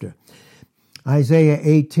chapter. Isaiah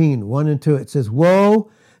 18, 1 and 2. It says,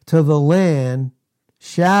 Woe to the land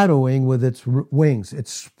shadowing with its wings.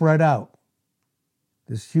 It's spread out.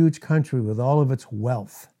 This huge country with all of its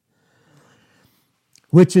wealth,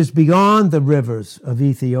 which is beyond the rivers of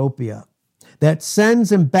Ethiopia, that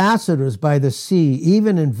sends ambassadors by the sea,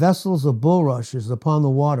 even in vessels of bulrushes upon the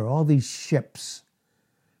water, all these ships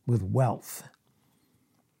with wealth.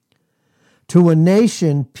 To a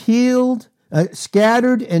nation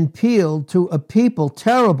scattered and peeled, to a people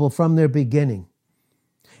terrible from their beginning,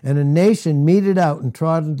 and a nation meted out and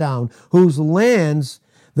trodden down, whose lands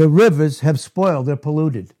the rivers have spoiled, they're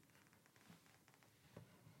polluted.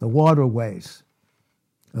 The waterways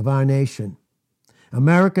of our nation.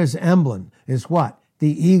 America's emblem is what? The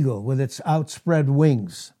eagle with its outspread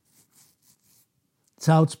wings. Its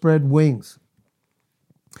outspread wings.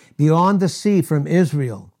 Beyond the sea from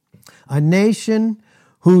Israel, a nation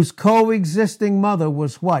whose coexisting mother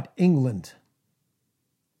was what? England.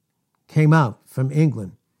 Came out from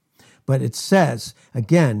England. But it says,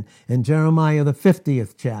 again, in Jeremiah the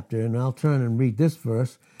 50th chapter, and I'll turn and read this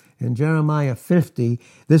verse, in Jeremiah 50,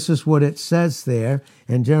 this is what it says there,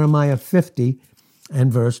 in Jeremiah 50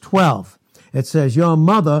 and verse 12. It says, Your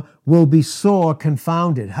mother will be sore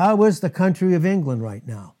confounded. How is the country of England right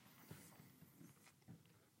now?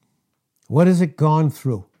 What has it gone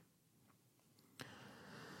through?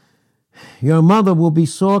 Your mother will be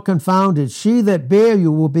sore confounded. She that bare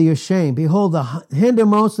you will be ashamed. Behold, the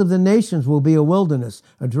hindermost of the nations will be a wilderness,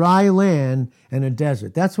 a dry land, and a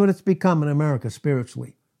desert. That's what it's become in America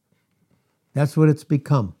spiritually. That's what it's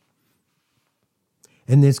become.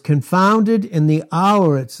 And is confounded in the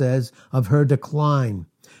hour, it says, of her decline.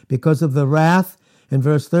 Because of the wrath, in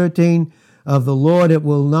verse 13, of the Lord it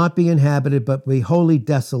will not be inhabited, but be wholly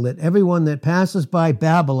desolate. Everyone that passes by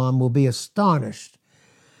Babylon will be astonished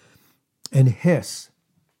and hiss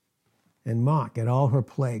and mock at all her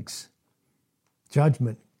plagues.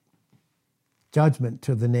 Judgment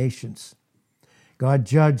to the nations. God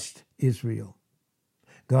judged Israel.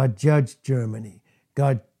 God judged Germany.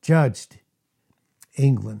 God judged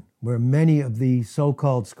England, where many of the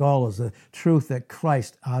so-called scholars, the truth that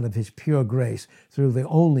Christ, out of his pure grace, through the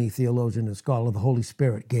only theologian and scholar, the Holy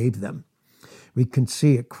Spirit, gave them. We can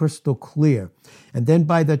see it crystal clear. And then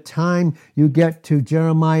by the time you get to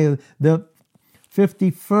Jeremiah, the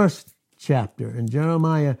 51st chapter, in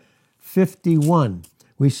Jeremiah 51,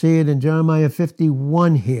 we see it in Jeremiah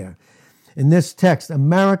 51 here. In this text,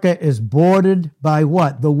 America is bordered by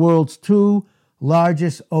what? The world's two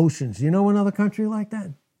largest oceans. You know another country like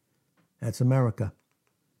that? That's America.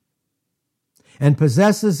 And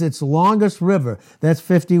possesses its longest river. That's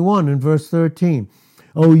 51 in verse 13.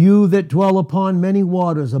 O you that dwell upon many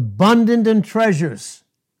waters, abundant in treasures,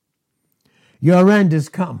 your end is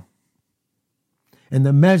come, and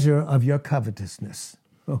the measure of your covetousness.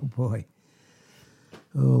 Oh boy.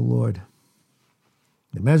 Oh Lord.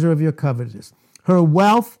 The measure of your covetousness. Her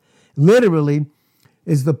wealth, literally,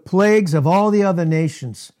 is the plagues of all the other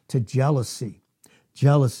nations to jealousy.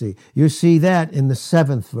 Jealousy. You see that in the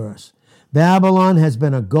 7th verse. Babylon has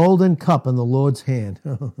been a golden cup in the Lord's hand.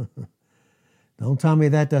 Don't tell me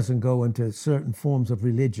that doesn't go into certain forms of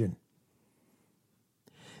religion.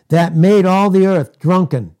 That made all the earth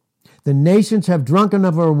drunken. The nations have drunken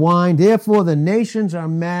of her wine. Therefore, the nations are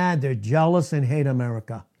mad. They're jealous and hate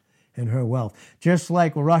America and her wealth. Just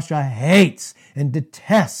like Russia hates and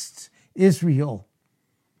detests Israel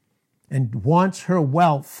and wants her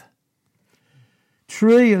wealth.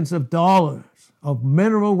 Trillions of dollars of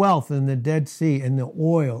mineral wealth in the Dead Sea and the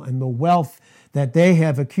oil and the wealth that they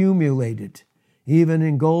have accumulated, even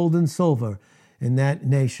in gold and silver, in that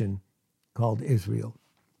nation called Israel.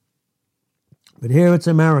 But here it's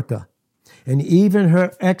America. And even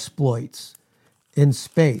her exploits in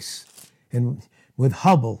space and with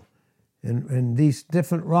Hubble and these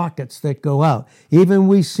different rockets that go out, even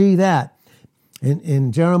we see that.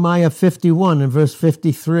 In Jeremiah 51 and verse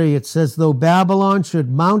 53, it says, though Babylon should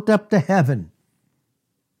mount up to heaven,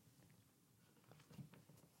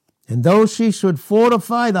 and though she should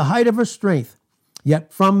fortify the height of her strength,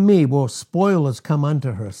 yet from me will spoilers come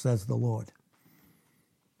unto her, says the Lord.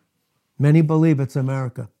 Many believe it's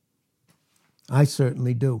America. I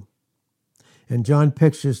certainly do. And John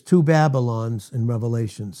pictures two Babylons in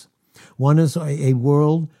Revelations. One is a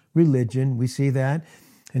world religion. We see that.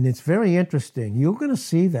 And it's very interesting. You're going to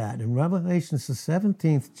see that in Revelations, the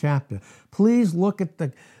 17th chapter. Please look at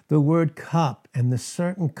the word cup and the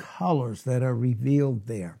certain colors that are revealed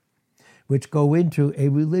there, which go into a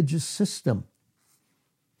religious system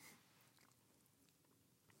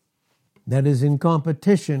that is in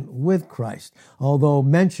competition with Christ, although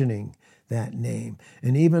mentioning that name.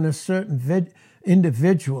 And even a certain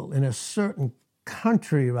individual in a certain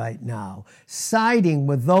country right now, siding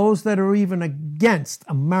with those that are even against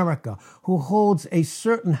America, who holds a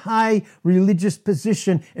certain high religious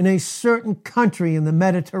position in a certain country in the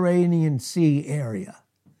Mediterranean Sea area.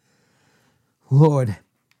 Lord,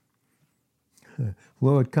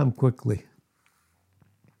 come quickly.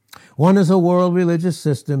 One is a world religious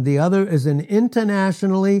system. The other is an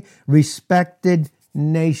internationally respected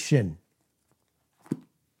nation.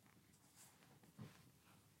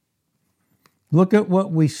 Look at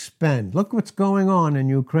what we spend. Look what's going on in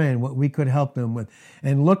Ukraine, what we could help them with.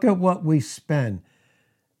 And look at what we spend.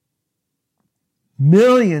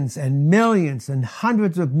 Millions and millions and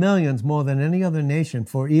hundreds of millions more than any other nation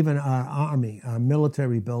for even our army, our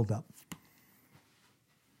military buildup.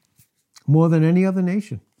 More than any other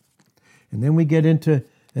nation. And then we get into,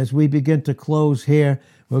 as we begin to close here,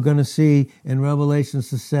 we're going to see in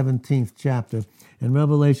Revelations, the 17th chapter. In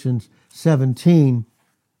Revelations 17,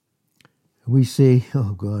 we see,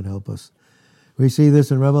 oh God help us. We see this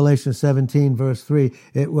in Revelation 17, verse 3.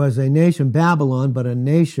 It was a nation, Babylon, but a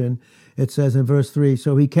nation, it says in verse 3,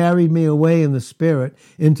 so he carried me away in the spirit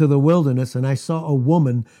into the wilderness, and I saw a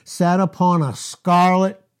woman sat upon a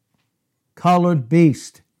scarlet-colored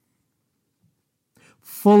beast,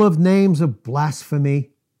 full of names of blasphemy,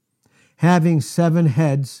 having 7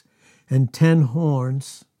 heads and 10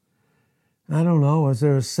 horns. I don't know, is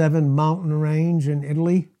there a 7 mountain range in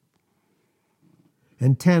Italy?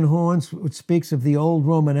 And 10 horns, which speaks of the old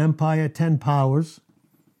Roman Empire, 10 powers.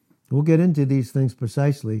 We'll get into these things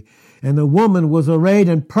precisely. And the woman was arrayed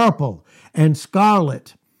in purple and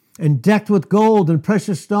scarlet, and decked with gold and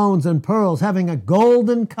precious stones and pearls, having a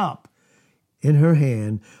golden cup in her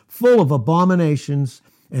hand, full of abominations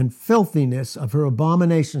and filthiness of her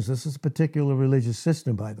abominations. This is a particular religious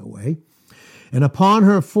system, by the way. And upon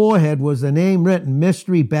her forehead was the name written,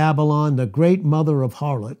 Mystery Babylon, the great mother of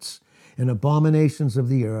harlots and abominations of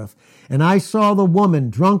the earth. And I saw the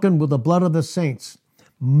woman drunken with the blood of the saints.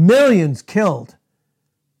 Millions killed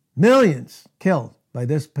by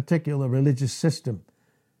this particular religious system.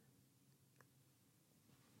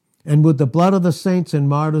 And with the blood of the saints and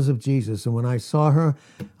martyrs of Jesus. And when I saw her,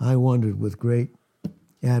 I wondered with great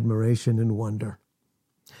admiration and wonder.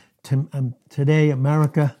 Today,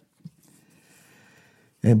 America,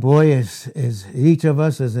 and boy, is each of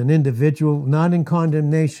us as an individual, not in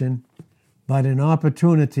condemnation, but an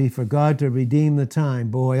opportunity for God to redeem the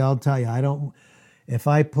time. Boy, I'll tell you, if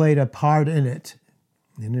I played a part in it,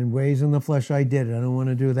 and in ways in the flesh I did it, I don't want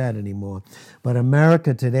to do that anymore. But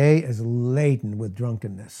America today is laden with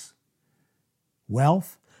drunkenness.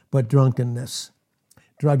 Wealth, but drunkenness.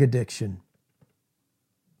 Drug addiction.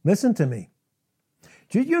 Listen to me.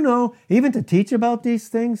 Did you know, even to teach about these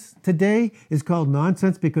things today is called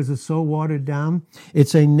nonsense because it's so watered down?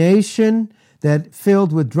 It's a nation that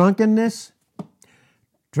filled with drunkenness,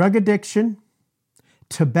 drug addiction,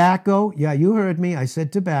 tobacco. Yeah, you heard me. I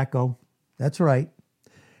said tobacco. That's right.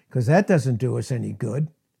 Because that doesn't do us any good.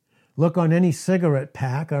 Look on any cigarette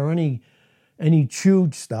pack or any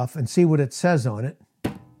chewed stuff and see what it says on it.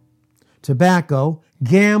 Tobacco,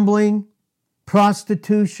 gambling,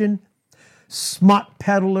 prostitution, smut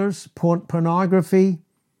peddlers, pornography,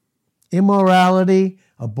 immorality,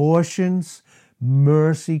 abortions,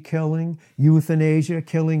 mercy killing, euthanasia,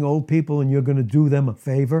 killing old people and you're going to do them a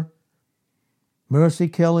favor. Mercy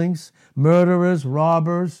killings, murderers,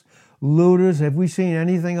 robbers, looters. Have we seen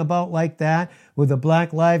anything about like that with the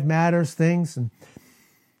Black Lives Matters things? And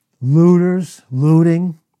looters,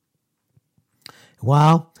 looting.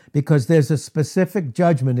 Well, because there's a specific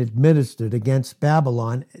judgment administered against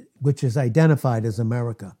Babylon, which is identified as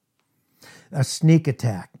America. a sneak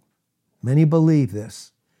attack. Many believe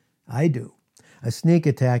this. I do. A sneak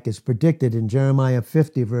attack is predicted in Jeremiah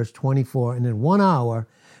 50, verse 24, and in 1 hour,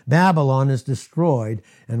 Babylon is destroyed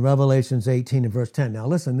in Revelations 18 and verse 10. Now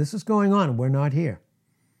listen, this is going on, and we're not here.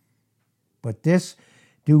 But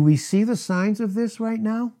do we see the signs of this right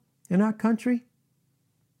now in our country?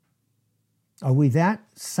 Are we that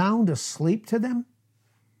sound asleep to them?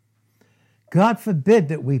 God forbid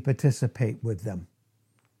that we participate with them.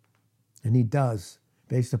 And he does,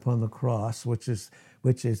 based upon the cross, which is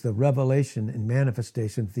the revelation and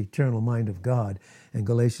manifestation of the eternal mind of God in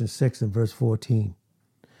Galatians 6 and verse 14.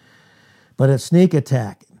 But a sneak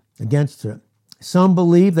attack against her. Some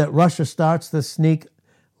believe that Russia starts the sneak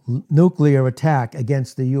nuclear attack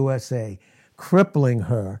against the USA, crippling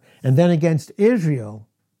her, and then against Israel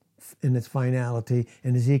in its finality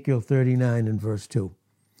in Ezekiel 39 and verse 2.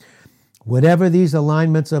 Whatever these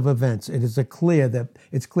alignments of events, it's clear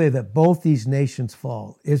that both these nations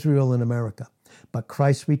fall, Israel and America. But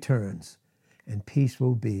Christ returns, and peace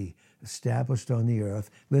will be established on the earth.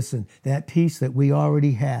 Listen, that peace that we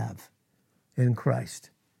already have in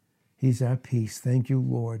Christ, he's our peace. Thank you,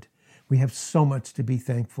 Lord. We have so much to be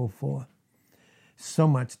thankful for, so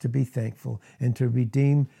much to be thankful, and to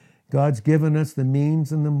redeem. God's given us the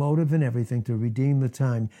means and the motive and everything to redeem the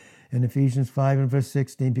time. In Ephesians 5 and verse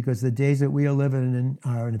 16, because the days that we are living in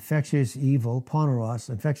are an infectious evil, poneros,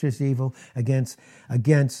 infectious evil against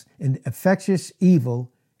an infectious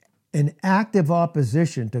evil, in active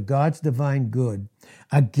opposition to God's divine good,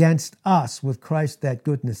 against us with Christ, that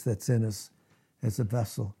goodness that's in us as a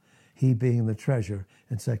vessel, he being the treasure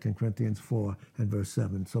in 2 Corinthians 4 and verse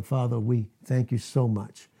 7. So, Father, we thank you so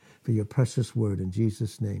much for your precious word. In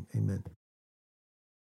Jesus' name, amen.